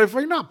team, but if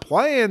they're not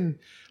playing,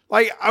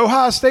 like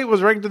Ohio State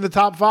was ranked in the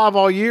top 5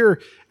 all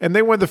year, and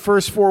they went the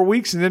first 4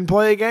 weeks and didn't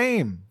play a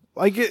game.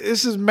 Like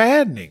this is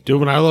maddening, dude.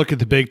 When I look at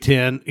the Big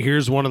Ten,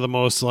 here's one of the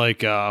most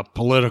like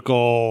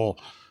political.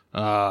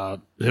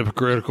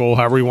 Hypocritical,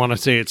 however you want to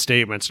say it,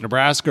 statements.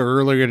 Nebraska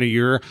earlier in the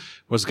year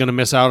was going to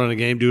miss out on a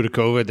game due to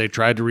COVID. They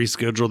tried to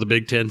reschedule. The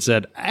Big Ten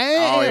said,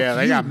 hey,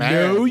 they got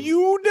mad. No,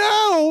 you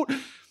don't.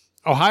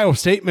 Ohio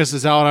State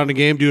misses out on a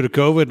game due to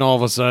COVID, and all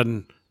of a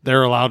sudden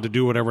they're allowed to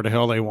do whatever the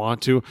hell they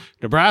want to.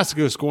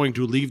 Nebraska is going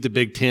to leave the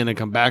Big Ten and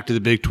come back to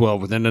the Big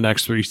 12 within the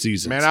next 3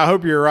 seasons. Man, I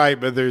hope you're right,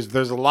 but there's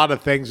a lot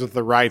of things with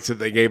the rights that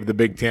they gave the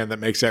Big Ten that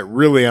makes that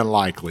really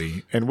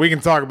unlikely, and we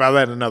can talk about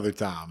that another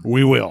time.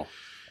 We will.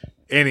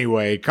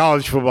 Anyway,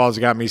 college football has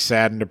got me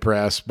sad and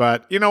depressed,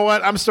 but you know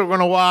what? I'm still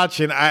going to watch,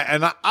 and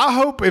I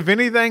hope, if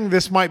anything,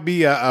 this might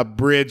be a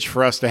bridge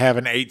for us to have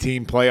an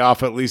 18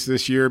 playoff at least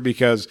this year.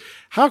 Because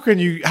how can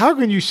you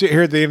sit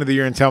here at the end of the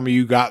year and tell me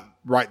you got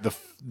right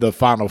the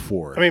Final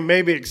Four? I mean,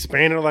 maybe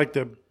expand it like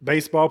the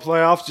baseball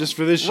playoffs just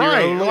for this year.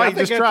 Right, only. like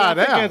just try it out.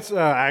 I think that's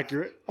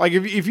accurate. Like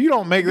if you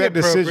don't make that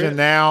decision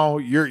now,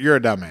 you're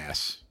a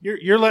dumbass.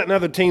 You're letting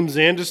other teams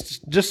in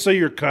just so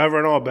you're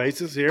covering all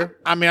bases here.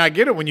 I mean, I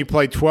get it when you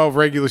play 12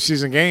 regular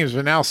season games,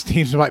 but now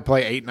teams might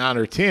play 8, 9,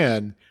 or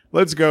 10.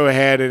 Let's go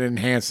ahead and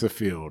enhance the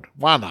field.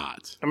 Why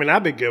not? I mean,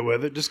 I'd be good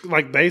with it, just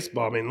like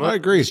baseball. I mean, I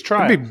agree. Let's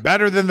try It'd be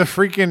better than the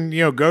freaking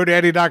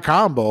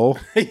GoDaddy.com bowl.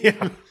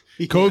 Yeah.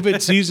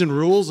 COVID season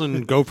rules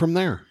and go from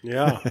there.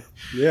 Yeah,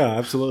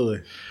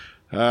 absolutely.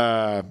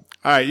 All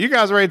right, you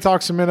guys ready to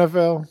talk some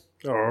NFL?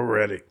 Oh, we're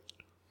ready.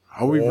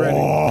 Are we ready?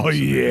 Oh,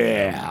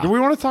 yeah. Do we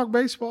want to talk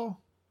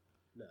baseball?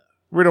 No.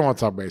 We don't want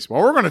to talk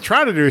baseball. We're going to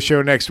try to do a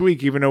show next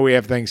week, even though we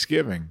have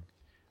Thanksgiving.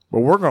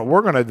 But we're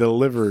going to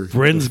deliver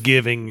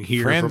Friendsgiving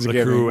here from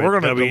the crew. We're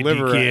going to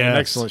deliver an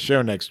excellent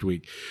show next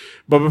week.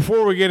 But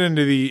before we get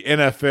into the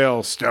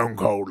NFL Stone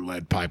Cold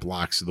Lead Pipe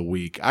Locks of the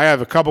week, I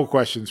have a couple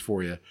questions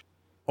for you.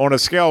 On a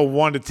scale of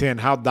 1 to 10,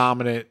 how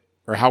dominant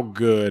or how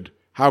good,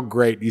 how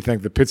great do you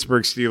think the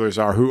Pittsburgh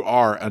Steelers are, who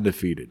are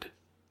undefeated?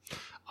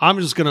 I'm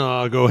just going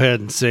to go ahead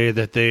and say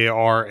that they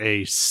are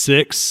a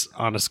 6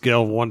 on a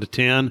scale of 1 to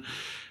 10.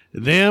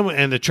 Them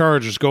and the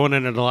Chargers going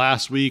into the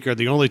last week are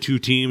the only 2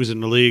 teams in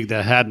the league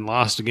that hadn't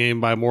lost a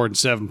game by more than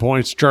 7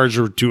 points. Chargers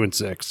were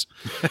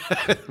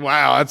 2-6.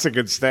 Wow, that's a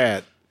good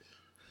stat.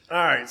 All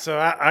right, so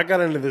I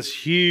got into this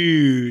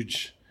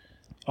huge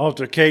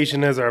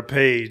altercation as our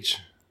page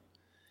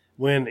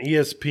when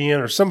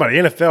ESPN or somebody,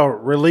 NFL,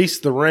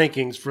 released the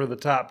rankings for the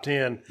top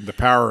 10. The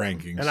power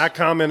rankings. And I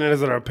commented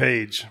as our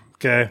page.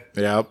 Okay.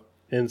 Yep.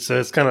 And so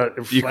it's kind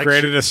of you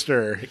created a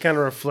stir. It kind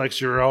of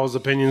reflects your all's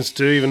opinions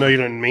too, even though you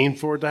didn't mean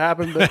for it to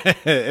happen. But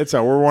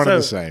we're one of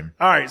the same.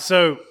 All right,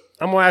 so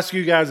I'm gonna ask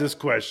you guys this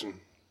question.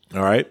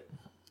 All right.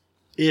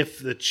 If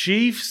the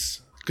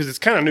Chiefs, because it's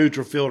kind of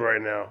neutral field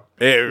right now,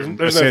 there's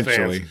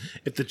essentially no fans.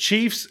 If the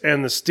Chiefs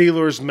and the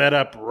Steelers met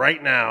up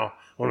right now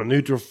on a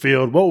neutral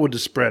field, what would the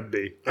spread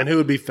be, and who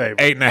would be favored?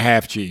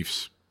 8.5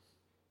 Chiefs.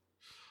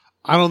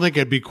 I don't think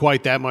it'd be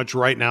quite that much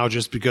right now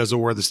just because of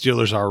where the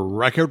Steelers are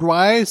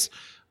record-wise,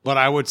 but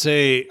I would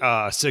say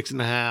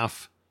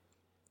 6.5.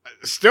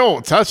 Still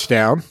a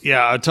touchdown.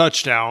 Yeah, a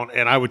touchdown,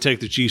 and I would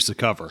take the Chiefs to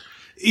cover.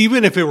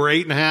 Even if it were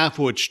 8.5,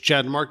 which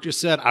Chad and Mark just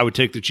said, I would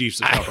take the Chiefs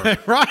to cover.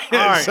 Right. All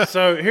right,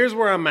 so here's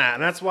where I'm at,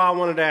 and that's why I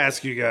wanted to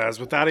ask you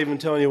guys without even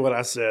telling you what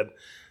I said.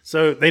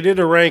 So they did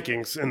the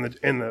rankings, and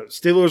the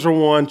Steelers were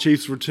 1,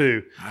 Chiefs were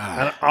 2.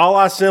 And all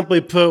I simply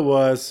put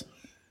was,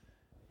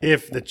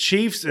 if the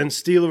Chiefs and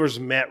Steelers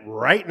met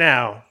right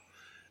now,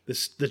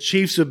 the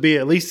Chiefs would be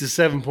at least a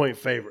 7-point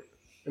favorite.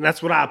 And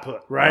that's what I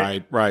put,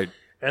 right? Right.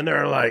 And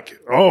they're like,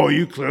 oh,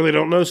 you clearly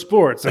don't know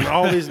sports and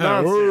all these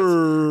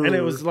nonsense. And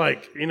it was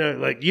like, you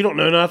don't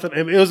know nothing.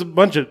 It was a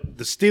bunch of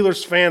the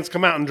Steelers fans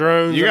come out in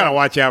drones. You got to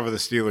watch out for the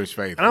Steelers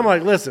faith. And I'm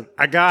like, listen,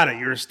 I got it.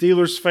 You're a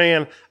Steelers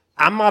fan.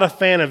 I'm not a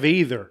fan of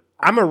either.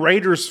 I'm a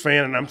Raiders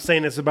fan, and I'm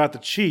saying it's about the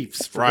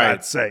Chiefs, for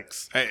God's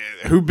sakes.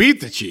 Who beat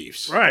the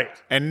Chiefs. Right.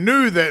 And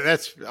knew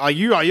that's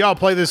y'all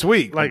play this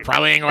week. Like,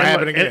 probably ain't going to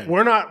happen again.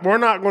 We're not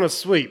going to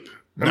sweep.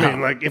 I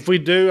mean, like, if we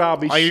do, I'll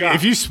be shocked.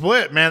 If you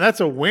split, man, that's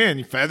a win.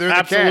 You feather the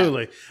cap.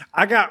 Absolutely.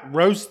 I got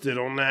roasted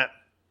on that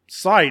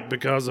site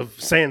because of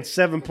saying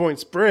 7-point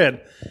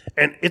spread,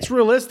 and it's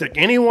realistic.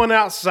 Anyone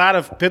outside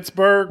of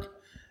Pittsburgh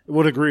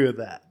would agree with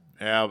that.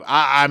 Yeah,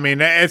 I mean,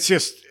 it's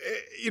just,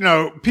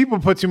 people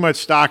put too much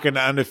stock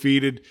into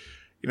undefeated.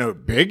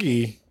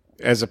 Biggie,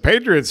 as a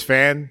Patriots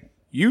fan,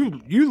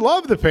 you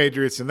love the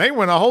Patriots, and they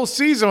went a whole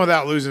season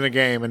without losing a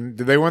game. And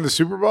did they win the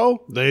Super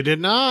Bowl? They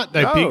did not.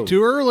 They peaked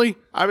too early.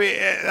 I mean,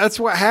 that's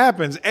what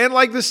happens. And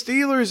like the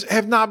Steelers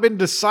have not been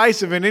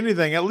decisive in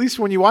anything. At least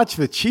when you watch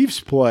the Chiefs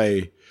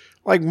play,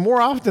 like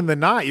more often than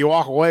not, you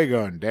walk away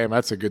going, "Damn,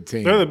 that's a good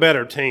team." They're the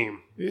better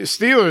team.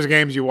 Steelers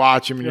games, you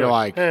watch them and you're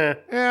like, "Yeah,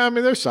 I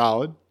mean, they're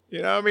solid."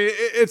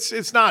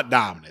 It's not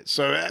dominant.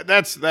 So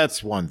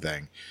that's one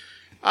thing.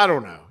 I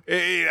don't know.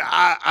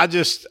 I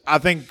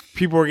think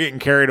people are getting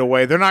carried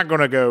away. They're not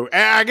going to go.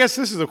 I guess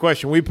this is the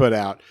question we put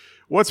out.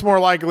 What's more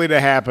likely to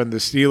happen, the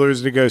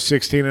Steelers to go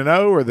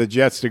 16-0 or the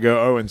Jets to go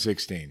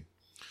 0-16?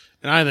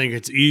 And I think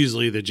it's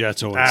easily the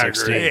Jets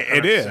 0-16.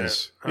 It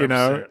is,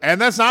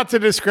 and that's not to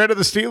discredit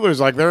the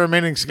Steelers. Like, their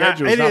remaining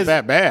schedule is not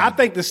that bad. I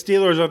think the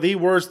Steelers are the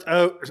worst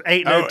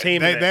 8-0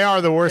 team. They are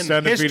the worst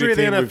undefeated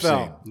team we've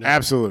seen. No.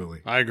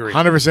 Absolutely. I agree.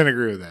 100%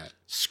 agree with that.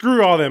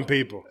 Screw all them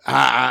people.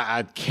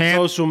 I can't.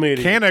 Social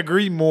media. Can't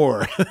agree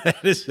more.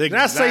 Did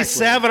I say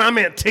 7? I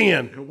meant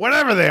 10.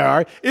 Whatever they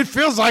are, it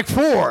feels like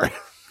 4.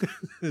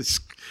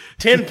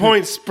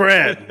 10-point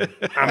spread,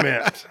 I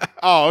meant.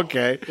 Oh,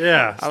 okay.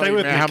 Yeah, stay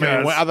with me. I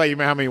thought you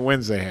meant how many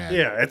wins they had.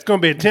 Yeah, it's going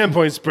to be a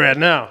 10-point spread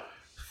now.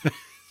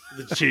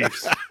 The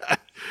Chiefs.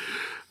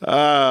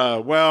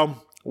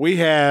 Well, we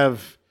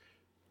have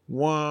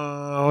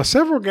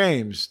several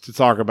games to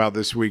talk about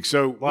this week.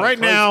 So right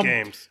now,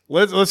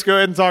 let's go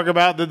ahead and talk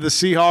about the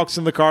Seahawks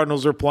and the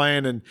Cardinals are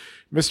playing. And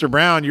Mr.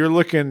 Brown, you're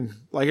looking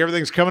like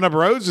everything's coming up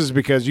roses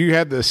because you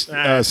had this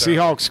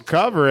Seahawks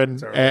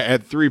covering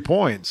at 3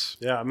 points.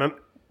 Yeah,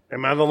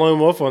 am I the lone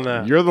wolf on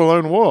that? You're the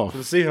lone wolf. For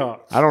the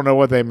Seahawks. I don't know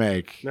what they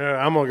make. No,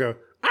 I'm going to go.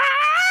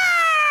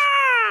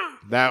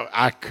 That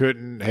I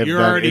couldn't have. You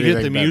done already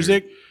hit the better.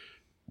 music?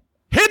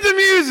 Hit the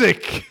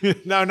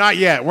music! No, not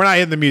yet. We're not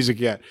hitting the music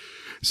yet.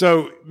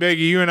 So, Biggie,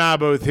 you and I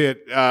both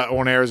hit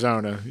on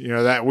Arizona.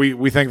 That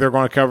we think they're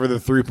going to cover the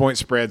 3-point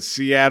spread.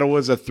 Seattle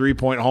is a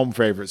 3-point home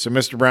favorite. So,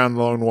 Mr. Brown,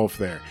 the lone wolf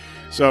there.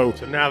 So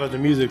now that the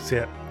music's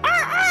hit.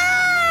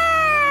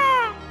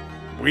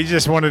 We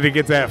just wanted to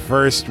get that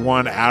first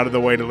one out of the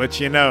way to let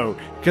you know.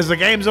 Because the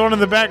game's on in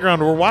the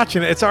background. We're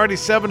watching it. It's already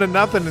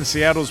 7-0 and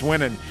Seattle's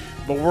winning.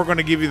 But we're going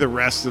to give you the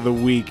rest of the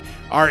week.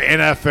 Our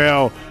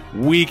NFL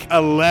Week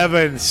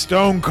 11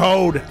 Stone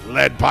Cold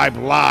Lead Pipe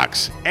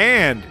Locks.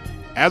 And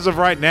as of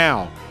right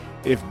now,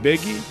 if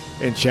Biggie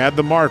and Chad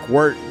the Mark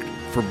worked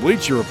for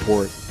Bleacher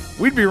Report,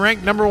 we'd be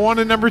ranked number 1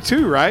 and number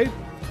 2, right?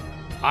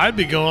 I'd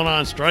be going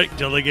on strike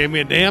till they gave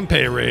me a damn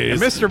pay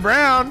raise. And Mr.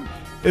 Brown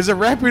is a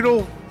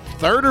reputable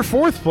 3rd or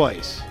 4th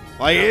place.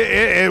 Like,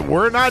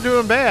 we're not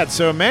doing bad.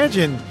 So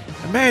imagine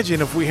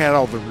if we had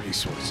all the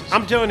resources.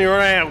 I'm telling you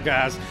right now,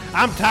 guys,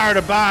 I'm tired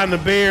of buying the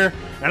beer,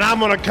 and I'm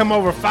going to come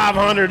over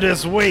 500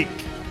 this week.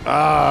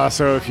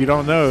 So if you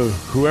don't know,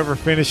 whoever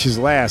finishes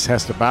last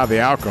has to buy the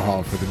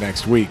alcohol for the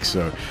next week.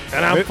 So,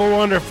 and I'm 4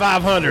 under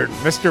 500.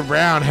 Mr.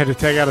 Brown had to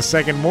take out a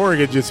second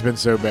mortgage. It's been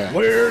so bad.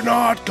 We're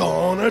not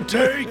gonna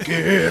take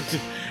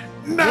it.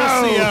 No.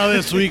 We'll see how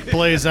this week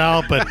plays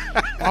out, but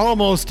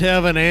almost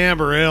having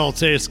amber ale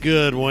tastes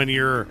good when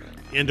you're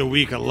into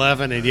week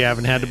 11 and you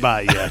haven't had to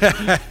buy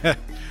yet.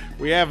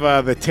 We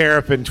have the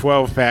Terrapin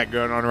 12-pack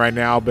going on right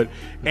now, but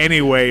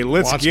anyway,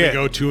 let's Watch me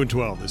go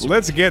 2-12 this week.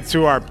 Let's get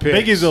to our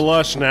picks. Biggie's a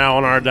lush now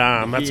on our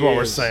dime. That's what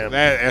we're saying.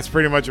 That's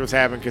pretty much what's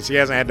happened because he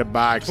hasn't had to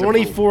buy.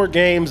 24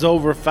 games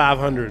over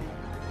 500.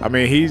 I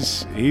mean,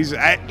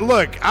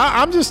 look,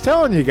 I'm just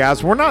telling you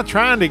guys, we're not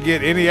trying to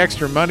get any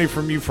extra money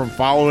from you from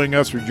following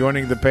us or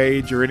joining the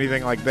page or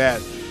anything like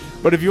that.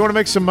 But if you want to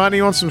make some money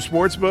on some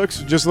sports books,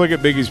 just look at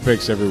Biggie's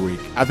picks every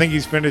week. I think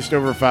he's finished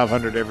over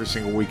 500 every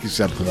single week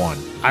except one.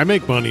 I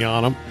make money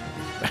on him.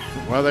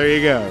 Well, there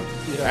you go.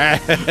 Yeah.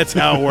 That's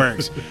how it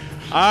works.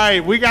 All right,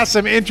 we got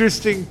some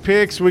interesting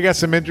picks. We got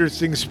some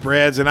interesting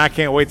spreads, and I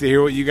can't wait to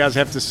hear what you guys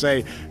have to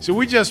say. So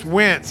we just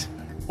went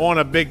on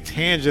a big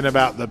tangent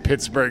about the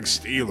Pittsburgh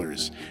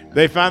Steelers.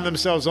 They find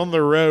themselves on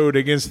the road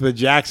against the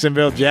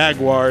Jacksonville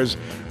Jaguars,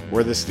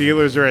 where the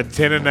Steelers are a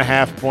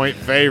 10.5-point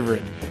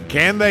favorite.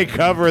 Can they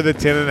cover the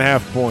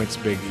 10.5 points,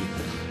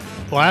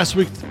 Biggie? Last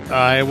week,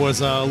 I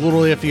was a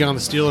little iffy on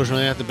the Steelers when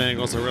they had the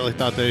Bengals. I really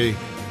thought they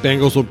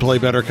Bengals would play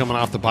better coming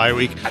off the bye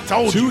week. I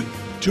told you.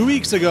 2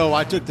 weeks ago,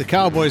 I took the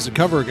Cowboys to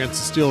cover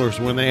against the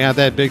Steelers when they had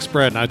that big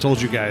spread, and I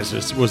told you guys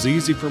this was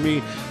easy for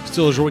me.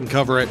 Steelers wouldn't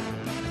cover it.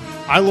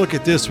 I look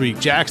at this week,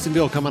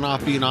 Jacksonville coming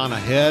off being on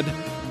ahead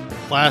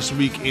last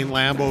week in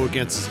Lambeau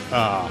against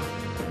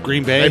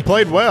Green Bay. They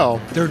played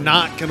well. They're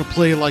not going to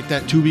play like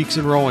that 2 weeks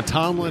in a row, and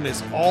Tomlin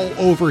is all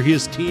over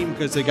his team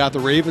because they got the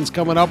Ravens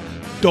coming up.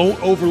 Don't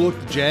overlook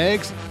the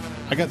Jags.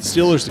 I got the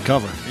Steelers to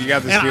cover. You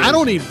got the And Steelers. I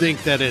don't even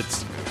think that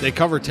they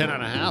cover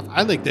 10.5.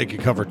 I think they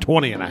could cover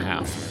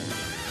 20.5.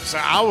 So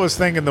I was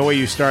thinking the way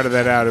you started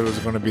that out, it was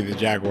going to be the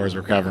Jaguars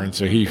recovering.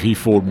 So he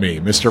fooled me.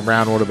 Mr.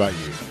 Brown, what about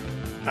you?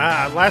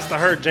 Last I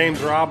heard,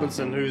 James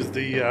Robinson, who's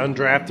the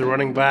undrafted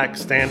running back,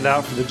 stand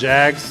out for the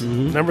Jags.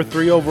 Number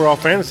 3 overall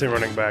fantasy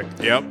running back.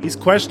 Yep. He's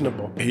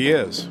questionable. He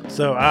is.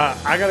 So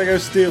I got to go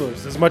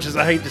Steelers, as much as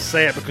I hate to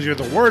say it because you're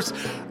the worst.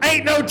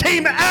 Ain't no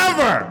team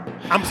ever.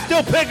 I'm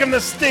still picking the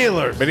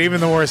Steelers. But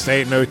even the worst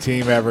ain't no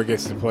team ever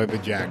gets to play the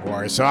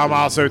Jaguars. So I'm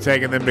also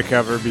taking them to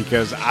cover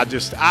because I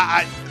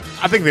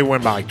think they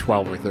win by like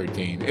 12 or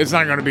 13. It's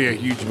not going to be a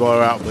huge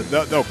blowout, but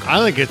they'll I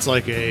think it's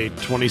like a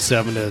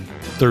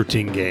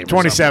 27-13 game.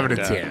 27 or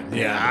to something 10. like that.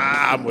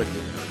 Yeah, I'm with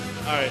you.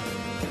 All right.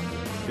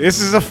 This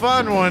is a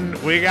fun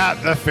one. We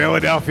got the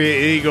Philadelphia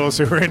Eagles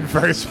who are in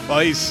first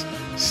place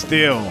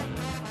still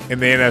in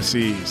the NFC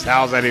East.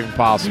 How's that even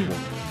possible?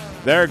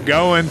 They're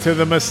going to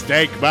the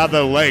mistake by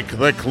the lake,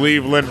 the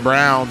Cleveland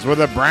Browns, where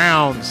the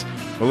Browns,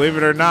 believe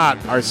it or not,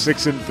 are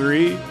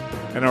 6-3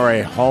 and are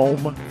a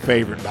home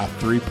favorite by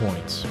 3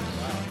 points.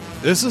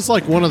 This is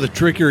like one of the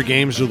trickier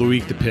games of the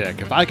week to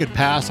pick. If I could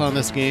pass on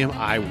this game,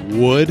 I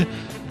would.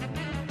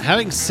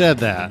 Having said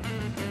that,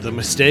 the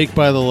mistake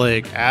by the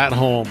lake at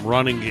home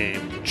running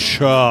game,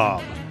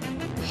 Chubb,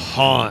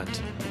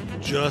 Hunt,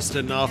 just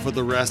enough of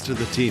the rest of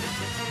the team.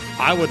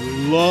 I would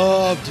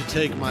love to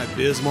take my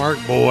Bismarck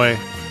boy,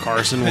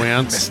 Carson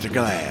Wentz, Mr.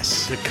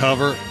 Glass. to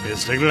cover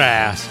Mr.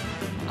 Glass.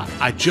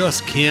 I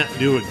just can't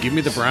do it. Give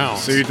me the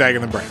Browns. So you're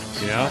taking the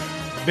Browns. Yeah.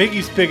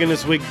 Biggie's picking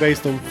this week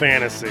based on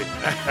fantasy.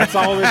 That's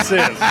all this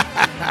is.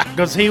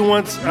 Because he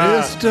wants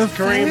Mr.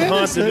 Kareem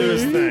Hunt to do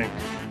his Fantasy. thing.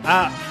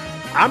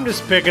 I'm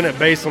just picking it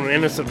based on an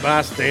innocent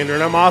bystander,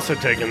 and I'm also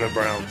taking the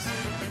Browns.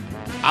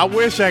 I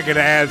wish I could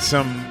add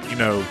some,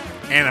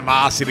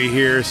 animosity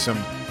here, some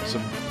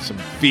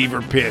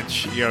fever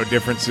pitch,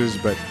 differences,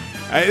 but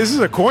this is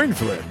a coin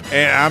flip,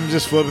 and I'm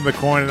just flipping the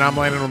coin, and I'm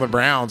landing on the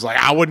Browns. Like,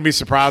 I wouldn't be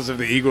surprised if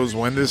the Eagles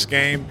win this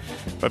game,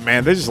 but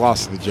man, they just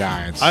lost to the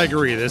Giants. I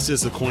agree. This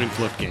is a coin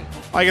flip game.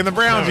 Like in the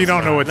Browns, No, you don't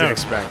it's know not. what to No.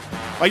 expect.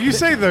 Like you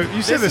say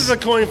This is a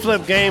coin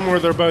flip game where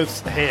they're both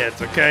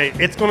heads, okay?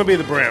 It's going to be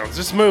the Browns.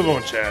 Just move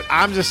on, Chad.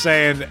 I'm just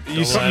saying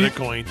Don't let it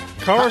coin.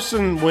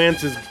 Carson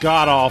Wentz is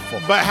god-awful.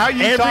 But how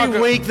you Every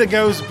talk- week that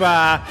goes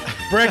by,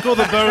 Breckle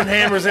the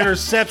Bonehammer's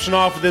interception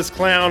off of this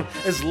clown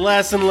is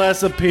less and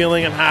less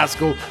appealing in high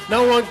school.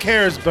 No one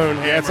cares,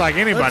 Bonehammer. Yeah, it's like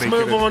anybody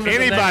Let's move on to the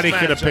anybody next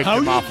could have matchup. picked How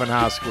them you- off in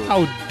high school.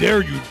 How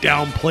dare you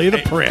downplay the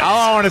Prince? All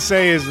I want to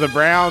say is the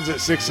Browns at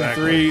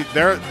 6-3.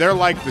 They're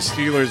like the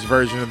Steelers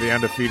version of the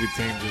undefeated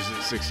team, just at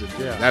 6-3.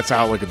 Yeah. That's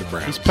how I look at the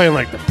Browns. He's playing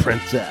like the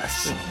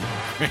princess.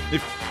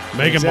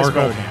 Megan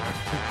Markle.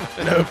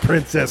 No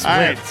princess All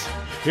right, Wentz.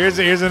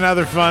 here's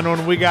another fun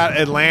one. We got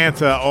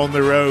Atlanta on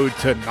the road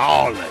to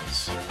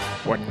Nolans.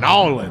 Or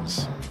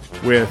Nolans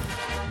with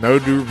no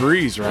Drew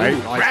Brees, right?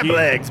 Ooh, crab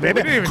legs,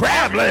 baby. We didn't even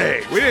Crab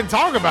legs. We didn't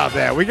talk about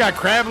that. We got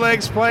crab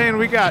legs playing.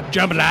 We got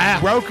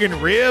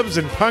broken ribs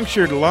and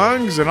punctured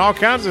lungs and all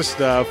kinds of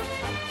stuff.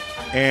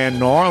 And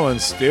New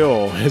Orleans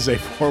still is a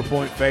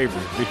 4-point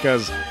favorite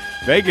because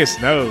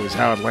Vegas knows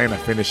how Atlanta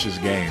finishes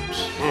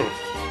games.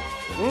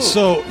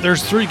 So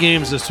there's 3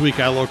 games this week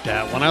I looked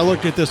at. When I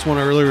looked at this one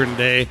earlier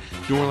today,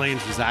 New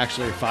Orleans was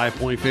actually a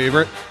 5-point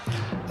favorite.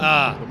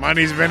 The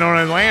money's been on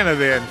Atlanta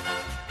then.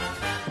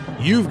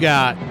 You've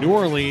got New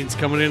Orleans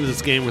coming into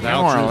this game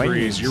without New Drew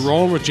Orleans. Brees. You're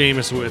rolling with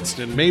Jameis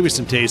Winston, maybe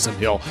some Taysom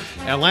Hill.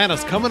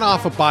 Atlanta's coming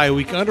off a bye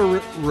week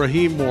under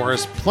Raheem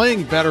Morris,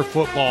 playing better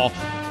football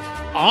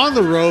on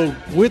the road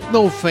with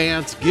no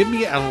fans. Give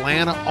me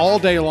Atlanta all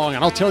day long.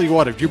 And I'll tell you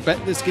what, if you're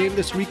betting this game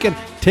this weekend,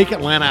 take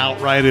Atlanta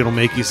outright. It'll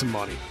make you some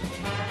money.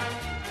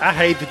 I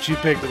hate that you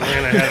picked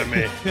Atlanta ahead of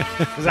me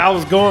because I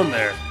was going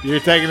there. You're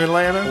taking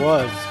Atlanta?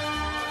 Was.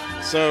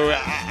 So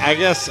I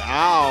guess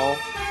I'll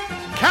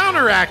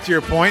counteract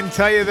your point and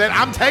tell you that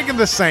I'm taking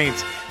the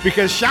Saints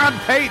because Sean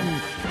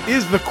Payton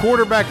is the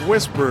quarterback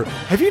whisperer.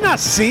 Have you not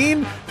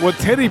seen what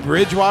Teddy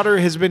Bridgewater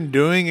has been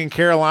doing in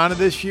Carolina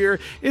this year?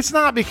 It's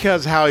not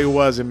because how he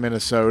was in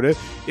Minnesota.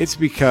 It's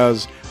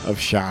because of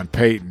Sean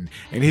Payton.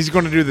 And he's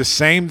going to do the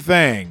same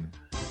thing.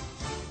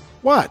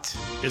 What?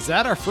 Is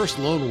that our first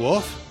lone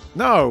wolf?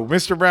 No,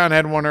 Mr. Brown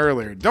had one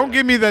earlier. Don't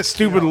give me that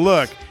stupid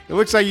look. It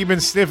looks like you've been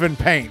sniffing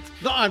paint.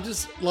 No, I'm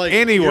just like,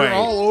 Anyway. you're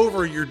all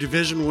over your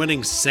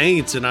division-winning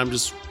Saints, and I'm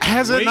just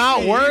Has it waiting not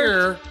to worked?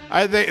 hear-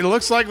 It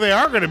looks like they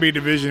are going to be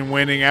division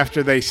winning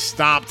after they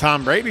stomped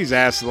Tom Brady's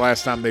ass the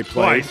last time they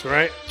played. Twice,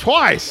 right?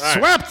 Twice. All right.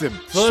 Swept him.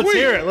 So let's Sweet.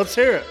 hear it. Let's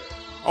hear it.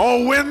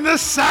 Oh, when the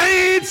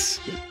Saints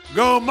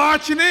go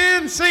marching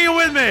in, sing it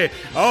with me.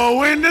 Oh,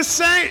 when the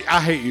Saints. I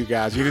hate you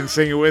guys. You didn't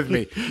sing it with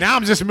me. Now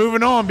I'm just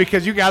moving on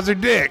because you guys are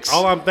dicks.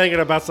 All I'm thinking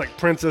about is like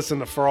Princess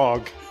and the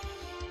Frog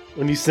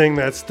when you sing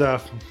that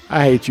stuff.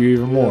 I hate you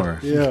even more.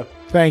 Yeah.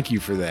 Thank you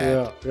for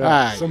that. Yeah. All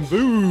right. Some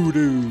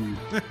voodoo.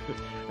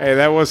 Hey,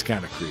 that was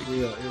kind of creepy.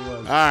 Yeah, it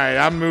was. All right,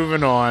 I'm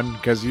moving on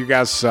because you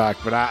guys suck,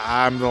 but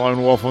I'm the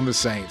lone wolf on the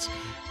Saints.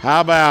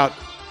 How about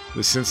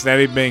the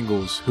Cincinnati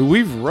Bengals, who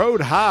we've rode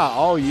high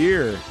all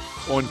year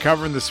on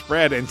covering the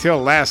spread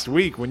until last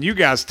week when you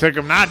guys took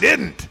them and I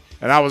didn't.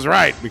 And I was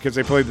right because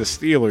they played the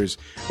Steelers.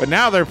 But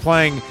now they're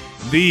playing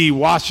the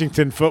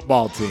Washington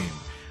football team,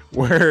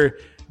 where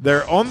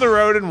they're on the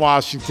road in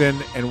Washington,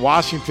 and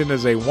Washington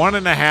is a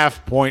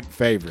 1.5-point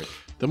favorite.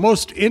 The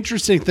most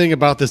interesting thing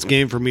about this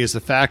game for me is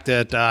the fact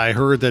that I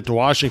heard that the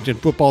Washington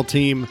football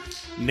team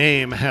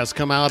name has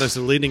come out as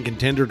the leading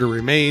contender to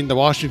remain the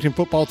Washington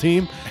football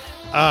team.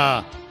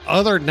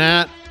 Other than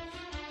that,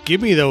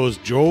 give me those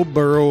Joe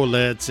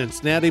Burrow-led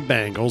Cincinnati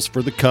Bengals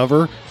for the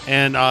cover,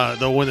 and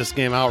they'll win this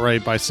game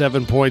outright by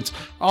 7 points.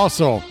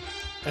 Also,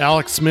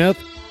 Alex Smith,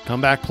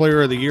 comeback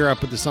player of the year. I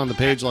put this on the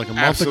page like a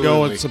month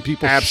ago, and some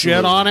people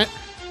shit on it.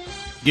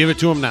 Give it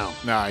to him now.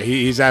 No,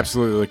 he's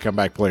absolutely the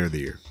comeback player of the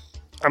year.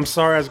 I'm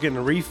sorry, I was getting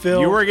a refill.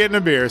 You were getting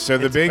a beer, so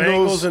the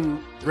Bengals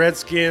and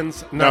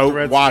Redskins. No, the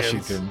Redskins.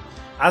 Washington.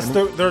 There's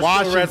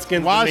still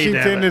Redskins.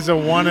 Washington is a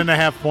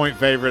 1.5-point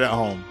favorite at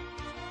home.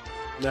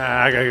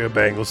 Nah, I gotta go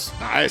Bengals.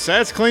 All right, so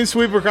that's clean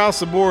sweep across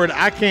the board.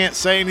 I can't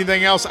say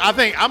anything else. I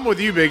think I'm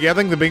with you, Biggie. I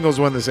think the Bengals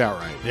win this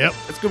outright. Yep.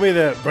 It's gonna be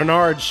the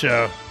Bernard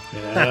show.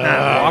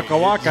 Waka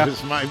waka.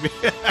 This might be.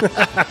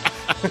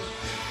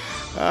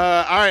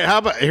 All right, how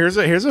about here's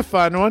a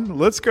fun one.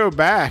 Let's go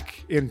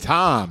back in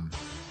time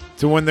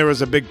to when there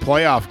was a big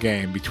playoff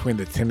game between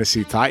the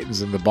Tennessee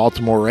Titans and the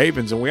Baltimore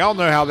Ravens, and we all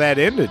know how that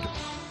ended.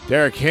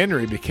 Derrick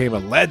Henry became a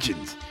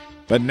legend,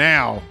 but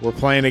now we're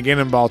playing again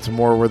in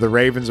Baltimore, where the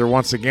Ravens are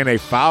once again a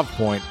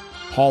 5-point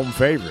home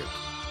favorite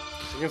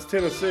Against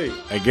Tennessee.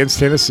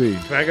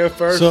 Can I go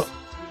first? So,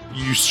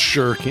 you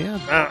sure can.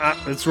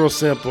 It's real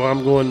simple.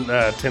 I'm going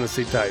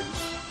Tennessee Titans.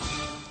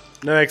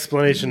 No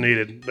explanation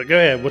needed. But go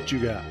ahead. What you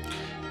got?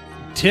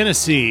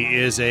 Tennessee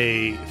is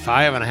a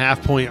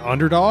 5.5-point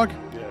underdog.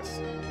 Yes.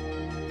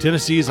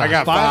 Tennessee is a I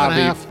got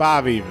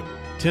 5 even.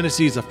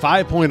 Tennessee is a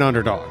 5-point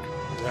underdog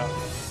Yeah.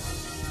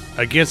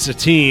 against a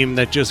team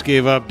that just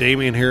gave up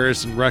Damian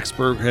Harris and Rex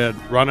Burkhead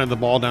running the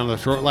ball down the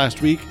throat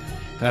last week,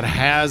 that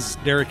has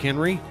Derrick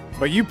Henry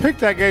But you picked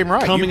that game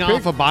right. coming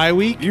off a bye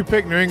week. You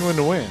picked New England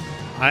to win.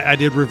 I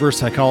did reverse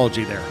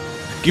psychology there.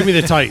 Give me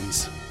the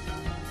Titans.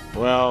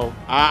 Well,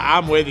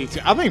 I'm with you, too.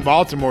 I think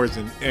Baltimore is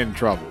in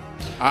trouble.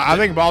 I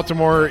think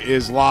Baltimore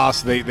is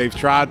lost. They've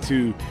tried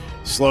to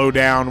slow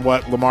down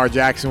what Lamar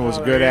Jackson was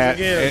good at,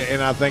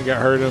 and I think it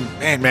hurt him.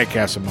 Man,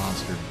 Metcalf's a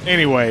monster.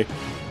 Anyway,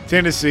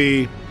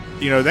 Tennessee,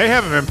 they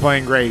haven't been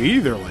playing great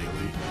either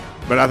lately,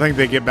 but I think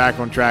they get back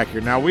on track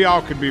here. Now, we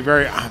all could be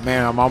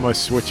I'm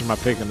almost switching my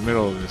pick in the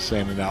middle of this,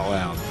 saying it out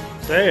loud.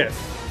 Say it.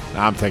 No,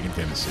 I'm taking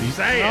Tennessee.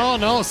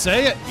 No,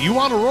 say it. You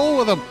want to roll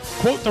with them.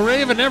 Quote the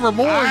Raven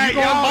nevermore. Right, You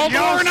going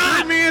Baltimore or not?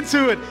 screwed me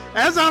into it.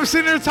 As I'm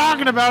sitting there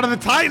talking about it, the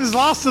Titans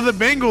lost to the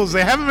Bengals.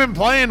 They haven't been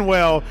playing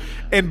well,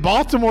 and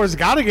Baltimore's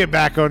got to get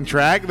back on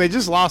track. They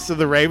just lost to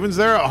the Ravens.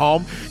 They're at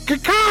home.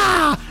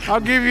 Caw! I'll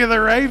give you the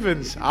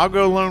Ravens. I'll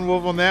go lone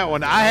wolf on that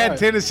one. I had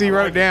Tennessee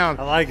wrote down.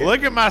 I like it.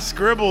 Look at my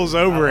scribbles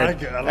over I it.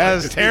 like it. I like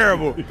That's it.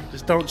 terrible.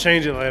 Just don't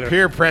change it later.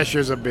 Peer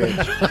pressure's a bitch.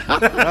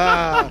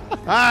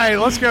 All right,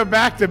 let's go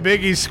back to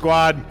Biggie's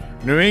squad.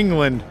 New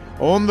England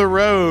on the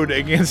road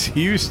against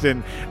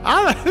Houston.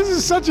 This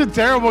is such a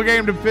terrible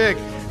game to pick.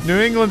 New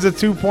England's a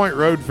 2-point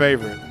road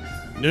favorite.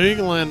 New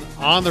England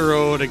on the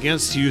road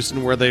against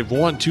Houston, where they've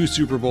won 2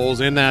 Super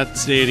Bowls in that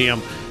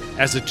stadium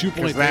as a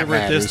 2-point that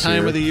favorite this matters time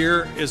here. of the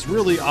year is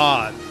really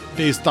odd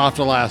based off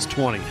the last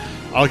 20.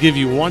 I'll give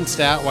you one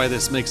stat why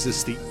this makes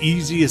this the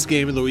easiest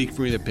game of the week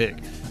for me to pick.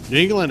 New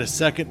England is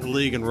second in the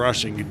league in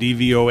rushing, a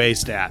DVOA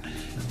stat.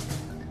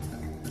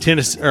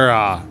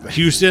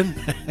 Houston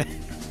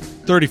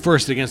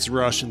 31st against the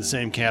rush in the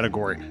same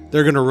category.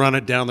 They're going to run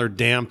it down their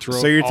damn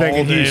throat So you're all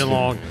taking day Houston.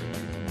 long.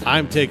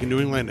 I'm taking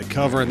New England to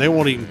cover, and they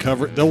won't even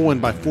cover. They'll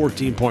win by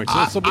 14 points.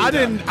 I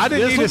didn't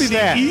need a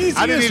stat.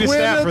 I didn't need a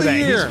stat for that.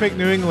 He's picked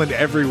New England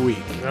every week.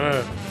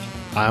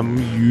 I'm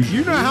usually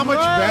You know how much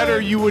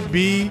better you would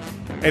be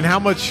and how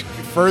much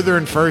further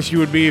and first you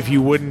would be if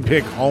you wouldn't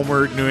pick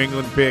Homer New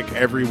England pick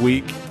every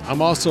week.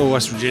 I'm also a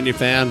West Virginia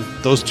fan.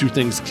 Those two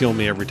things kill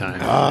me every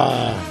time.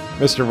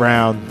 Mr.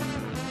 Brown.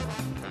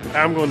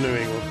 I'm going New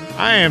England.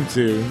 I am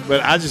too,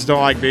 but I just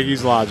don't like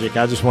Biggie's logic.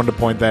 I just wanted to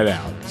point that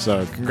out.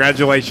 So,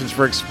 congratulations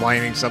for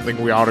explaining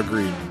something we all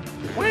agreed.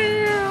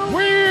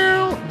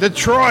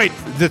 Detroit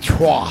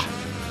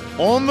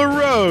on the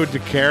road to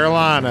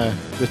Carolina.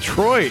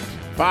 Detroit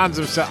finds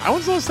himself.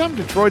 When's the last time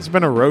Detroit's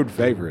been a road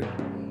favorite?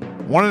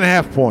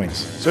 1.5 points.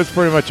 So it's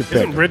pretty much a pick.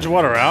 Isn't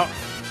Bridgewater out?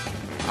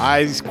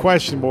 He's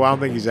questionable. I don't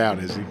think he's out,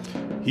 is he?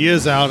 He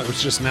is out. It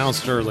was just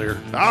announced earlier.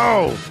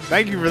 Oh,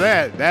 thank you for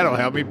that. That'll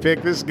help me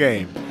pick this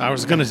game. I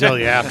was going to tell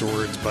you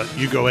afterwards, but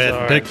you go ahead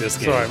and pick this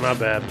game. Sorry, my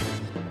bad.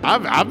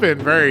 I've been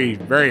very,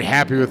 very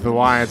happy with the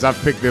Lions. I've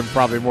picked them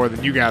probably more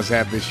than you guys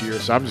have this year,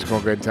 so I'm just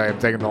going to go ahead and tell you I'm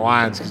taking the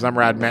Lions because I'm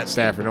riding Matt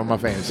Stafford on my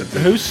fantasy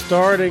team. Who's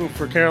starting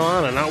for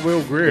Carolina? Not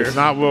Will Greer. It's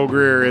not Will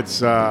Greer. It's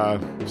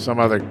some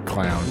other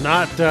clown.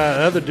 Not the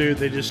other dude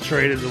they just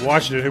traded to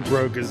Washington who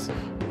broke his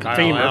Kyle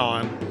femur.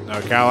 Allen. No,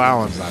 Kyle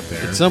Allen's not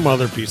there. It's some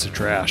other piece of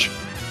trash.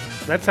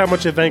 That's how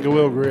much I think of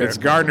Will Greer. It's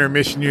Gardner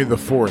Minshew the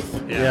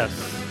fourth.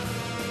 Yes.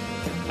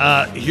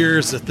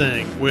 Here's the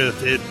thing.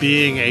 With it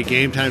being a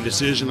game-time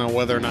decision on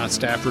whether or not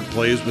Stafford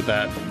plays with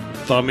that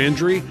thumb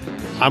injury,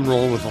 I'm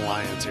rolling with the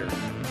Lions here.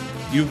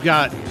 You've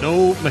got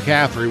no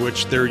McCaffrey,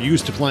 which they're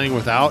used to playing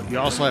without. You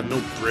also have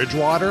no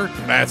Bridgewater.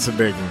 That's a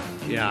big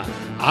one. Yeah.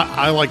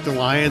 I like the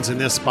Lions in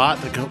this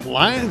spot. The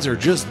Lions are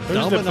just Who's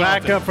dumb the enough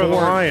backup and for the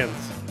forward.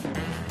 Lions?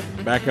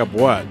 Back up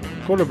what?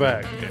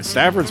 Quarterback.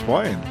 Stafford's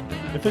playing.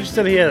 I thought you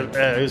said he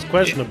was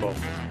questionable.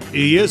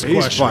 He is He's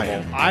questionable.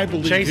 playing. I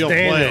believe Chase he'll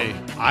Daniel.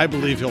 play. I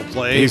believe he'll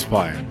play. He's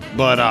playing.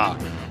 But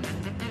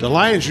the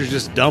Lions are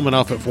just dumb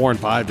enough at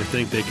 4-5 to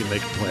think they can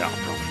make a playoff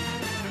run.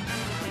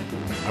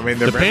 I mean,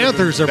 The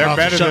Panthers are about to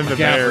better shut than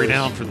the McCaffrey Bears.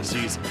 down for the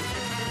season.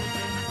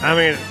 I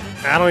mean,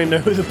 I don't even know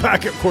who the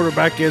backup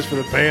quarterback is for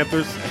the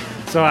Panthers,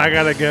 so I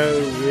got to go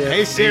with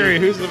Hey Siri,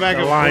 who's the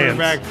backup Lions.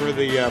 quarterback for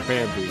the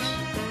Panthers?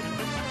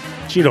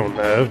 She don't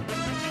know.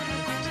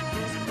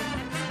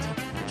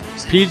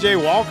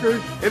 PJ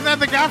Walker? Isn't that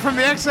the guy from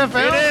the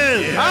XFL?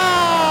 It is.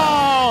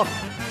 Oh!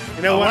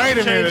 You know what? Wait I'm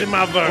a minute. changing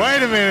my vote. Wait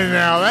a minute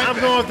now. I'm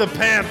going with the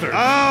Panthers.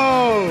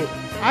 Oh!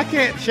 I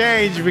can't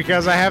change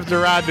because I have to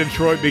ride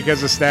Detroit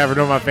because of Stafford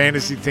on my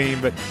fantasy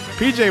team, but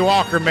PJ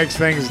Walker makes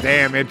things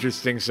damn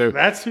interesting. So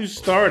That's who's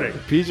starting.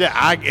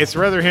 it's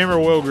rather him or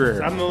Will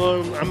Greer. I'm the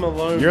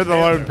lone. You're the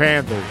lone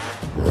Panther.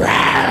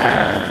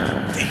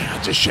 Panther. Damn,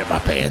 I just shit my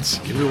pants.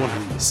 Give me one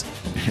of these.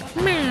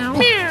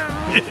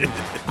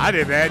 I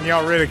did that and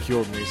y'all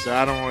ridiculed me, so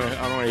I don't want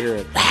to hear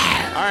it.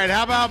 All right,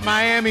 how about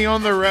Miami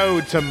on the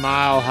road to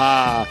Mile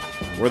High,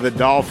 where the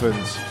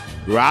Dolphins,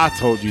 who I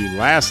told you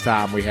last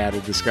time we had a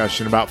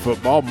discussion about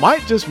football,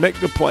 might just make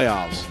the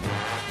playoffs.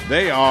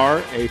 They are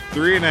a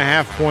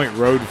 3.5-point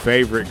road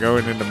favorite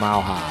going into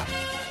Mile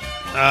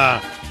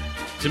High.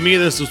 To me,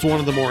 this is one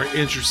of the more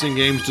interesting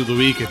games of the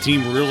week. A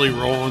team really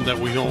rolling that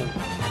we don't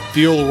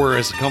feel we're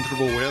as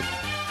comfortable with.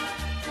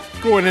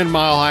 Going in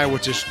Mile High,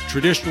 which is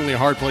traditionally a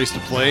hard place to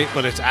play,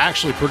 but it's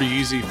actually pretty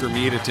easy for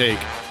me to take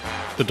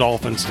the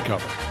Dolphins to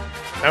cover.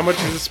 How much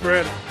is the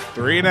spread?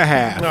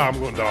 3.5. No, I'm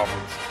going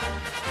Dolphins.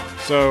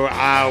 So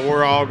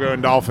we're all going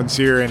Dolphins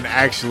here, and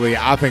actually,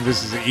 I think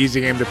this is an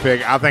easy game to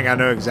pick. I think I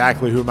know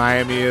exactly who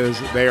Miami is.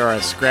 They are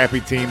a scrappy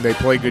team. They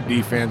play good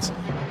defense.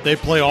 They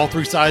play all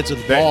three sides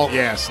of the ball.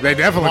 Yes, they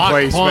definitely Block,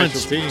 play punch,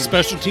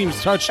 special teams.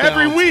 touchdowns.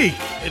 Every week.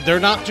 They're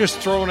not just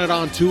throwing it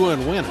on Tua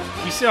and winning.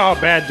 You see how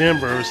bad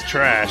Denver was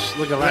trash.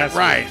 Look at last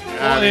Right.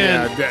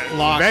 week.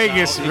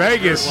 Vegas.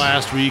 Vegas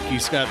last week.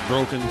 He's got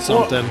broken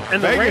something. Well,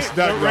 and Vegas the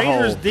dug the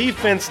Raiders' hole.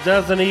 defense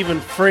doesn't even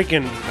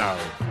freaking No.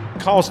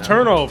 cause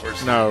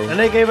turnovers. No. And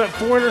they gave up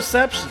 4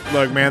 interceptions.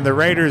 Look, man, the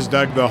Raiders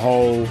dug the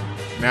hole.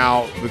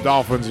 Now the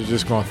Dolphins are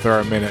just going to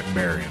throw them in it and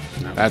bury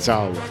them. That's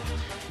all it was.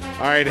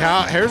 All right,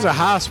 here's a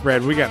high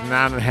spread. We got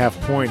 9.5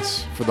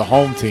 points for the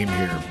home team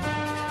here.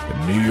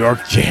 The New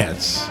York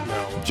Jets.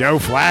 Joe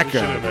should've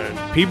Flacco.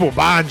 known. People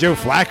buying Joe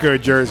Flacco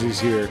jerseys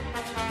here.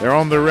 They're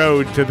on the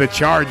road to the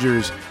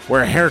Chargers,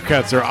 where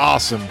haircuts are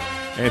awesome,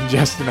 and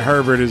Justin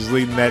Herbert is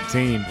leading that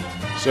team.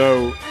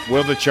 So,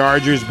 will the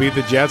Chargers beat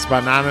the Jets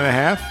by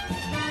 9.5?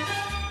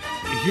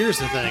 Here's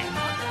the thing.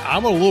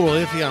 I'm a little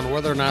iffy on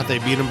whether or not they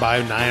beat him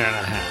by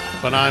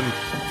 9.5. But I'm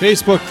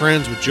Facebook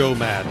friends with Joe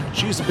Madden.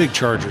 She's a big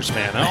Chargers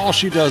fan, and all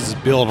she does is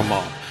build them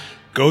up.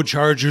 Go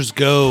Chargers,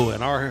 go!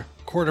 And our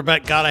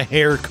quarterback got a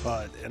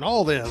haircut, and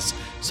all this.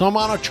 So I'm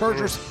on a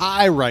Chargers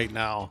high right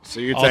now. So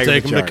you're I'll taking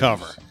take the them to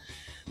Chargers. cover.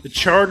 The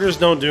Chargers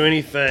don't do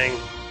anything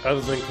other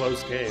than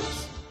close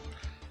games.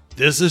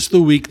 This is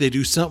the week they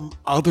do something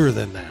other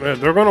than that. Well,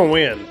 they're going to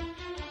win,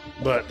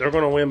 but they're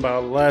going to win by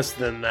less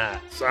than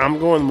that. So I'm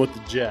going with the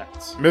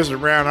Jets. Mr.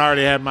 Brown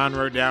already had mine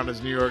wrote down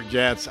as New York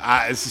Jets.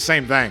 It's the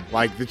same thing.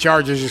 Like, the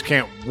Chargers just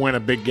can't win a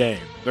big game.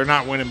 They're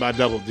not winning by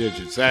double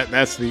digits.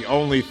 That's the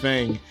only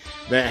thing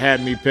that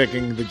had me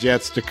picking the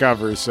Jets to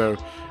cover. So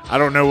I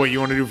don't know what you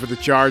want to do for the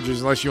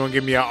Chargers unless you want to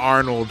give me an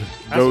Arnold.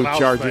 Go what I was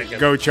Chargers. thinking.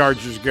 Go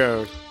Chargers,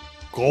 go.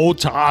 Go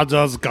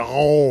Chargers,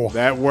 go!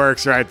 That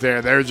works right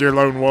there. There's your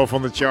lone wolf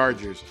on the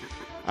Chargers.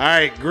 All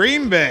right,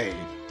 Green Bay,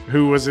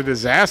 who was a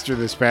disaster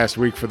this past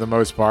week for the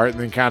most part, and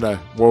then kind of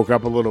woke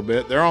up a little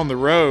bit. They're on the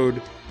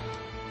road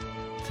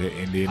to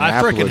I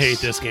Indianapolis. freaking hate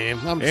this game.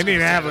 I'm just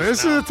Indianapolis.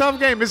 This is a tough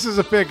game. This is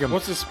a pick 'em.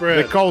 What's the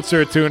spread? The Colts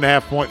are a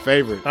 2.5-point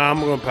favorite.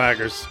 I'm going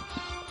Packers.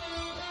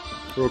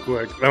 Real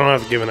quick. I don't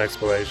have to give an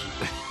explanation.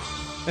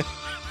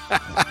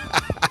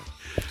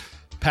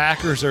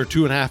 Packers are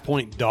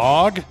 2.5-point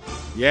dog.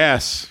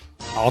 Yes.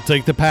 I'll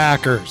take the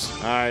Packers.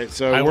 All right,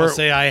 so I will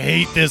say I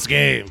hate this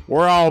game.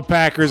 we're all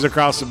Packers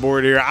across the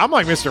board here. I'm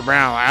like Mr.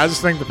 Brown. I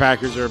just think the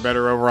Packers are a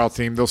better overall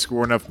team. They'll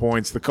score enough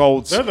points. The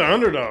Colts, They're the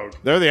underdog.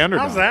 they're the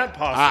underdog. How's that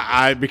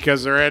possible?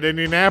 Because they're at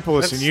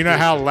Indianapolis, That's and you know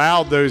how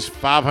loud those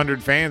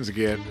 500 fans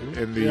get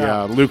in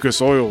the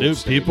Lucas Oil. Dude,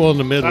 Stadium. people in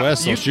the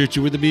Midwest you- will shoot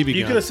you with a BB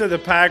You gun. could have said the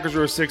Packers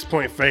were a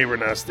 6-point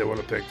favorite, and I still would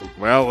have picked them.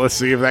 Well, let's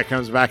see if that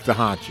comes back to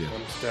haunt you.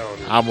 I'm just telling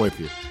you. I'm with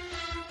you.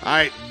 All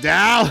right,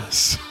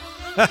 Dallas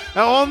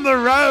on the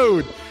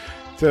road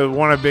to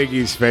one of Big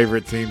E's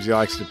favorite teams he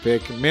likes to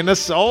pick,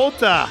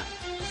 Minnesota.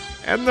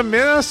 And the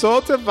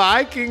Minnesota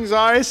Vikings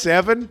are a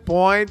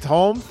 7-point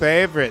home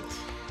favorite.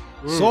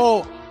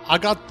 So I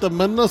got the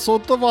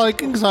Minnesota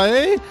Vikings,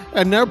 eh?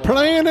 And they're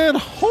playing at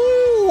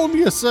home,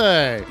 you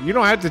say? You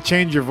don't have to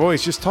change your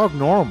voice, just talk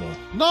normal.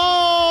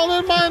 No,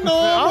 that's my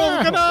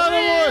normal. Get out of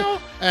here.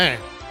 Hey,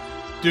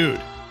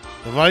 dude,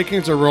 the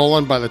Vikings are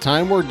rolling. By the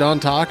time we're done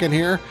talking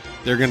here,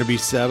 they're going to be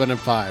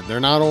 7-5.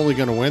 They're not only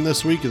going to win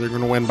this week, they're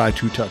going to win by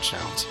 2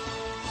 touchdowns.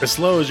 As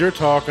slow as you're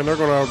talking, they're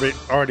going to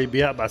already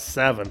be up by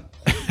 7.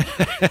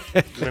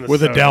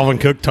 With a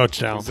Dalvin Cook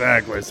touchdown.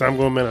 Exactly. So I'm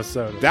going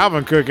Minnesota.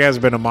 Dalvin Cook has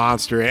been a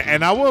monster.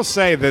 And I will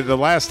say that the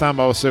last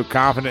time I was so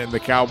confident in the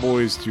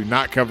Cowboys to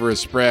not cover a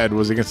spread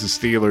was against the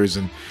Steelers.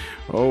 And,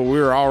 we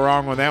were all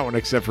wrong on that one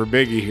except for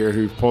Biggie here,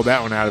 who pulled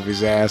that one out of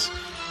his ass.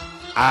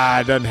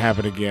 It doesn't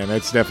happen again.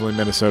 It's definitely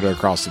Minnesota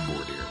across the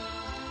board here.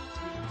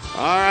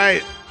 All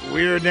right.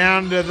 We're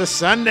down to the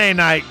Sunday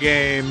night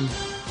game.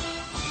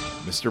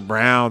 Mr.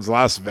 Brown's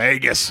Las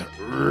Vegas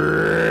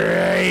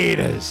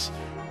Raiders,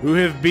 who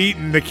have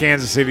beaten the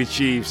Kansas City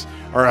Chiefs,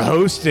 are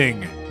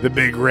hosting the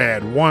Big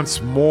Red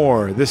once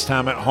more, this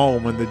time at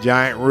home in the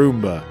Giant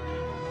Roomba.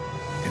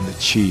 And the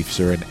Chiefs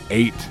are an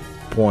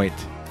 8-point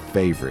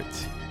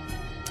favorite.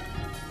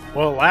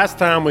 Well, last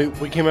time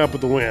we came up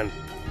with the win.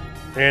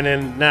 And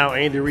then now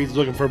Andy Reid's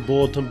looking for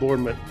bulletin board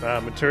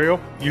material.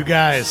 You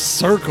guys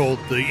circled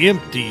the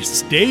empty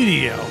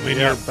stadium in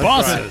your that's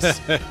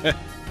buses.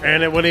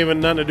 And it wasn't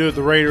even nothing to do with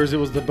the Raiders. It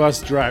was the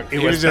bus drive. He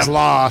was just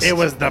lost. It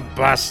was the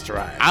bus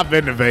drive. I've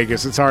been to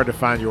Vegas. It's hard to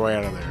find your way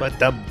out of there. But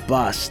the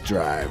bus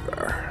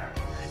driver.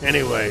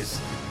 Anyways,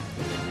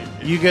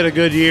 you get a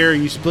good year.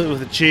 You split with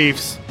the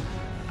Chiefs.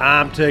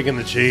 I'm taking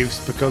the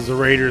Chiefs because the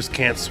Raiders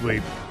can't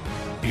sweep.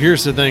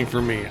 Here's the thing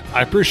for me.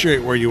 I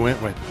appreciate where you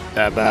went with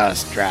the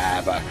bus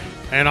driver.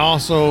 And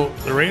also,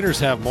 the Raiders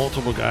have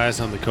multiple guys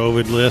on the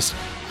COVID list.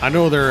 I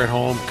know they're at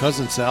home.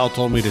 Cousin Sal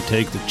told me to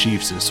take the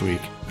Chiefs this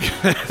week.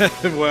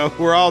 Well,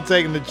 we're all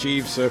taking the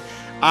Chiefs, so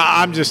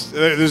I'm just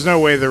there's no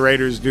way the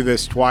Raiders do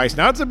this twice.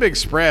 Now, it's a big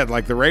spread.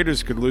 Like, the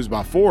Raiders could lose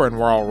by 4, and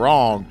we're all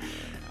wrong.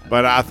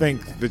 But I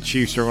think the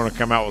Chiefs are going to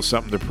come out with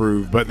something to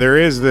prove. But there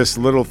is this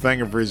little thing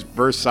of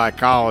reverse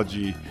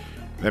psychology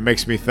that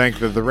makes me think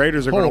that the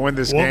Raiders are going to win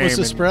this game. What was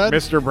the spread?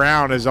 Mr.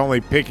 Brown is only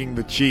picking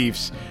the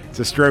Chiefs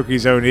to stroke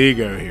his own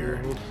ego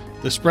here.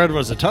 The spread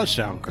was a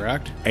touchdown,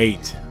 correct?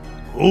 8.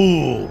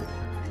 Ooh.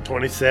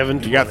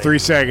 27-20. You got 3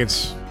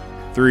 seconds.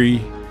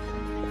 3.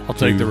 I'll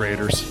take the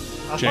Raiders.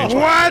 Change my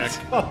What?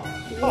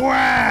 pick.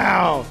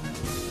 Wow.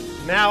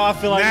 Now I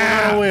feel like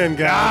we're going to win,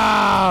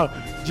 guys.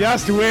 Oh,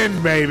 just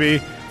win,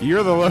 baby.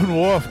 You're the lone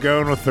wolf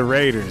going with the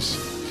Raiders.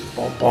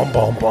 Boom, boom,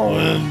 boom, boom.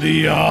 When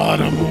the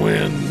autumn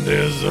wind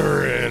is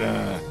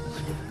ready.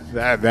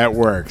 That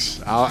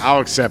works. I'll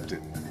accept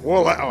it.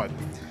 We'll allow it.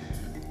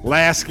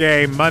 Last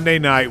game, Monday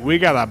night. We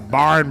got a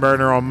barn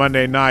burner on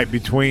Monday night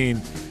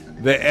between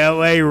the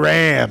LA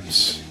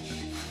Rams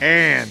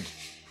and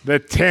the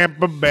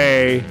Tampa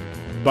Bay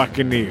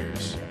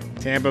Buccaneers.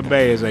 Tampa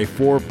Bay is a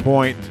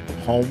 4-point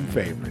home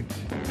favorite.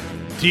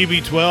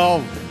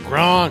 TB12,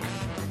 Gronk,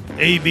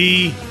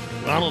 AB,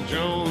 Ronald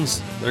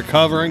Jones. They're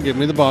covering. Give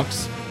me the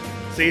Bucks.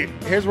 See,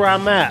 here's where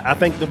I'm at. I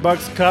think the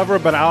Bucks cover,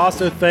 but I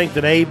also think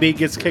that AB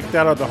gets kicked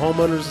out of the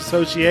Homeowners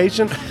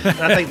Association. And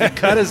I think they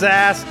cut his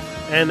ass,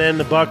 and then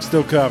the Bucks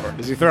still cover.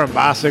 Is he throwing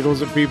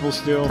bicycles at people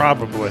still?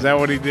 Probably. Is that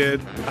what he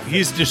did?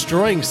 He's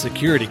destroying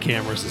security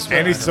cameras as well.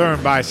 And he's throwing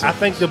I bicycles.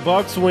 think the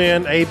Bucks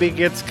win. AB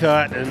gets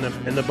cut, and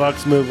the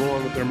Bucks move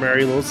on with their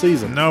merry little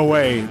season. No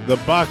way. The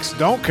Bucks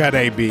don't cut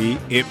AB.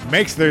 It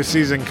makes their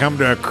season come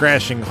to a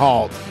crashing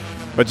halt,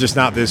 but just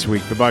not this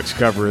week. The Bucks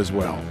cover as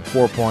well.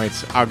 4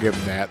 points. I'll give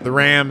them that. The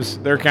Rams,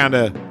 they're kind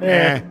of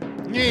Eh.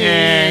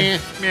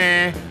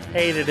 eh.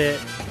 Hated it.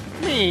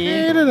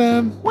 Hated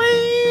them.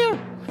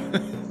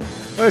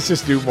 Let's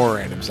just do more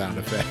random sound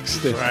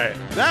effects. Right.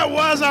 That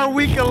was our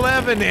Week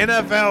 11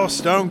 NFL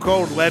Stone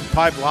Cold Lead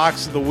Pipe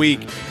Locks of the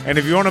Week. And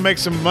if you want to make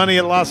some money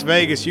at Las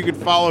Vegas, you can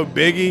follow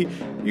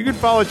Biggie. You can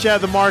follow Chad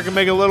the Mark and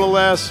make a little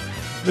less.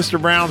 Mr.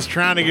 Brown's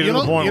trying to get to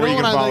the point where you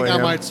can what follow I think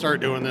him. I might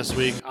start doing this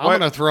week? I'm What?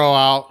 going to throw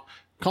out.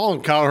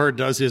 Colin Cowherd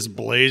does his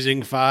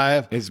Blazing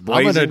 5. His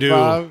Blazing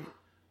Five?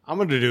 I'm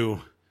going to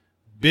do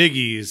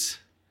Biggie's.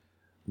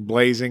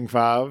 Blazing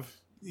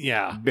 5.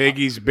 Yeah.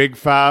 Biggie's Big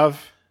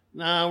 5.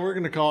 No, we're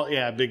going to call it,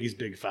 Biggie's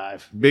Big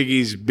 5.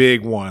 Biggie's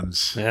Big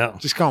Ones. Yeah.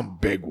 Just call them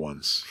Big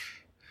Ones.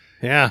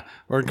 Yeah,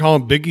 we're going to call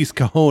him Biggie's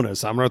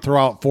Cojones. I'm going to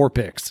throw out 4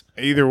 picks.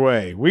 Either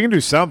way, we can do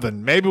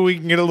something. Maybe we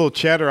can get a little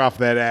cheddar off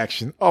that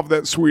action, off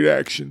that sweet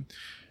action.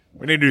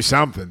 We need to do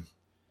something.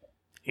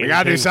 We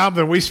got to do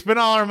something. We spent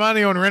all our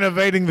money on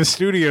renovating the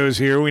studios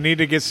here. We need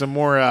to get some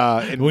more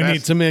We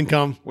need some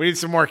income. We need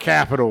some more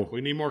capital.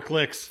 We need more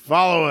clicks.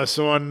 Follow us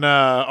on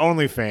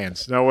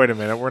OnlyFans. No, wait a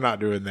minute. We're not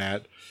doing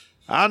that.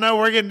 I don't know.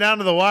 We're getting down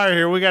to the wire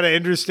here. We got an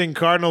interesting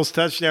Cardinals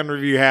touchdown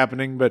review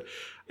happening, but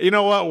you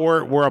know what?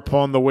 We're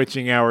upon the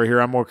witching hour here.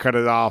 I'm going to cut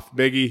it off.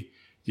 Biggie,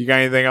 you got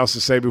anything else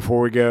to say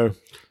before we go?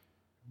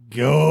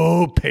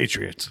 Go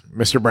Patriots.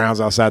 Mr. Brown's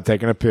outside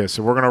taking a piss,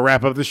 so we're going to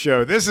wrap up the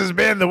show. This has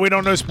been the We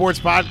Don't Know Sports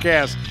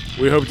Podcast.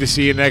 We hope to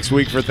see you next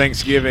week for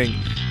Thanksgiving.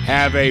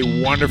 Have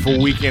a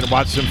wonderful weekend.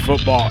 Watch some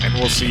football, and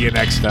we'll see you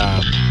next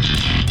time.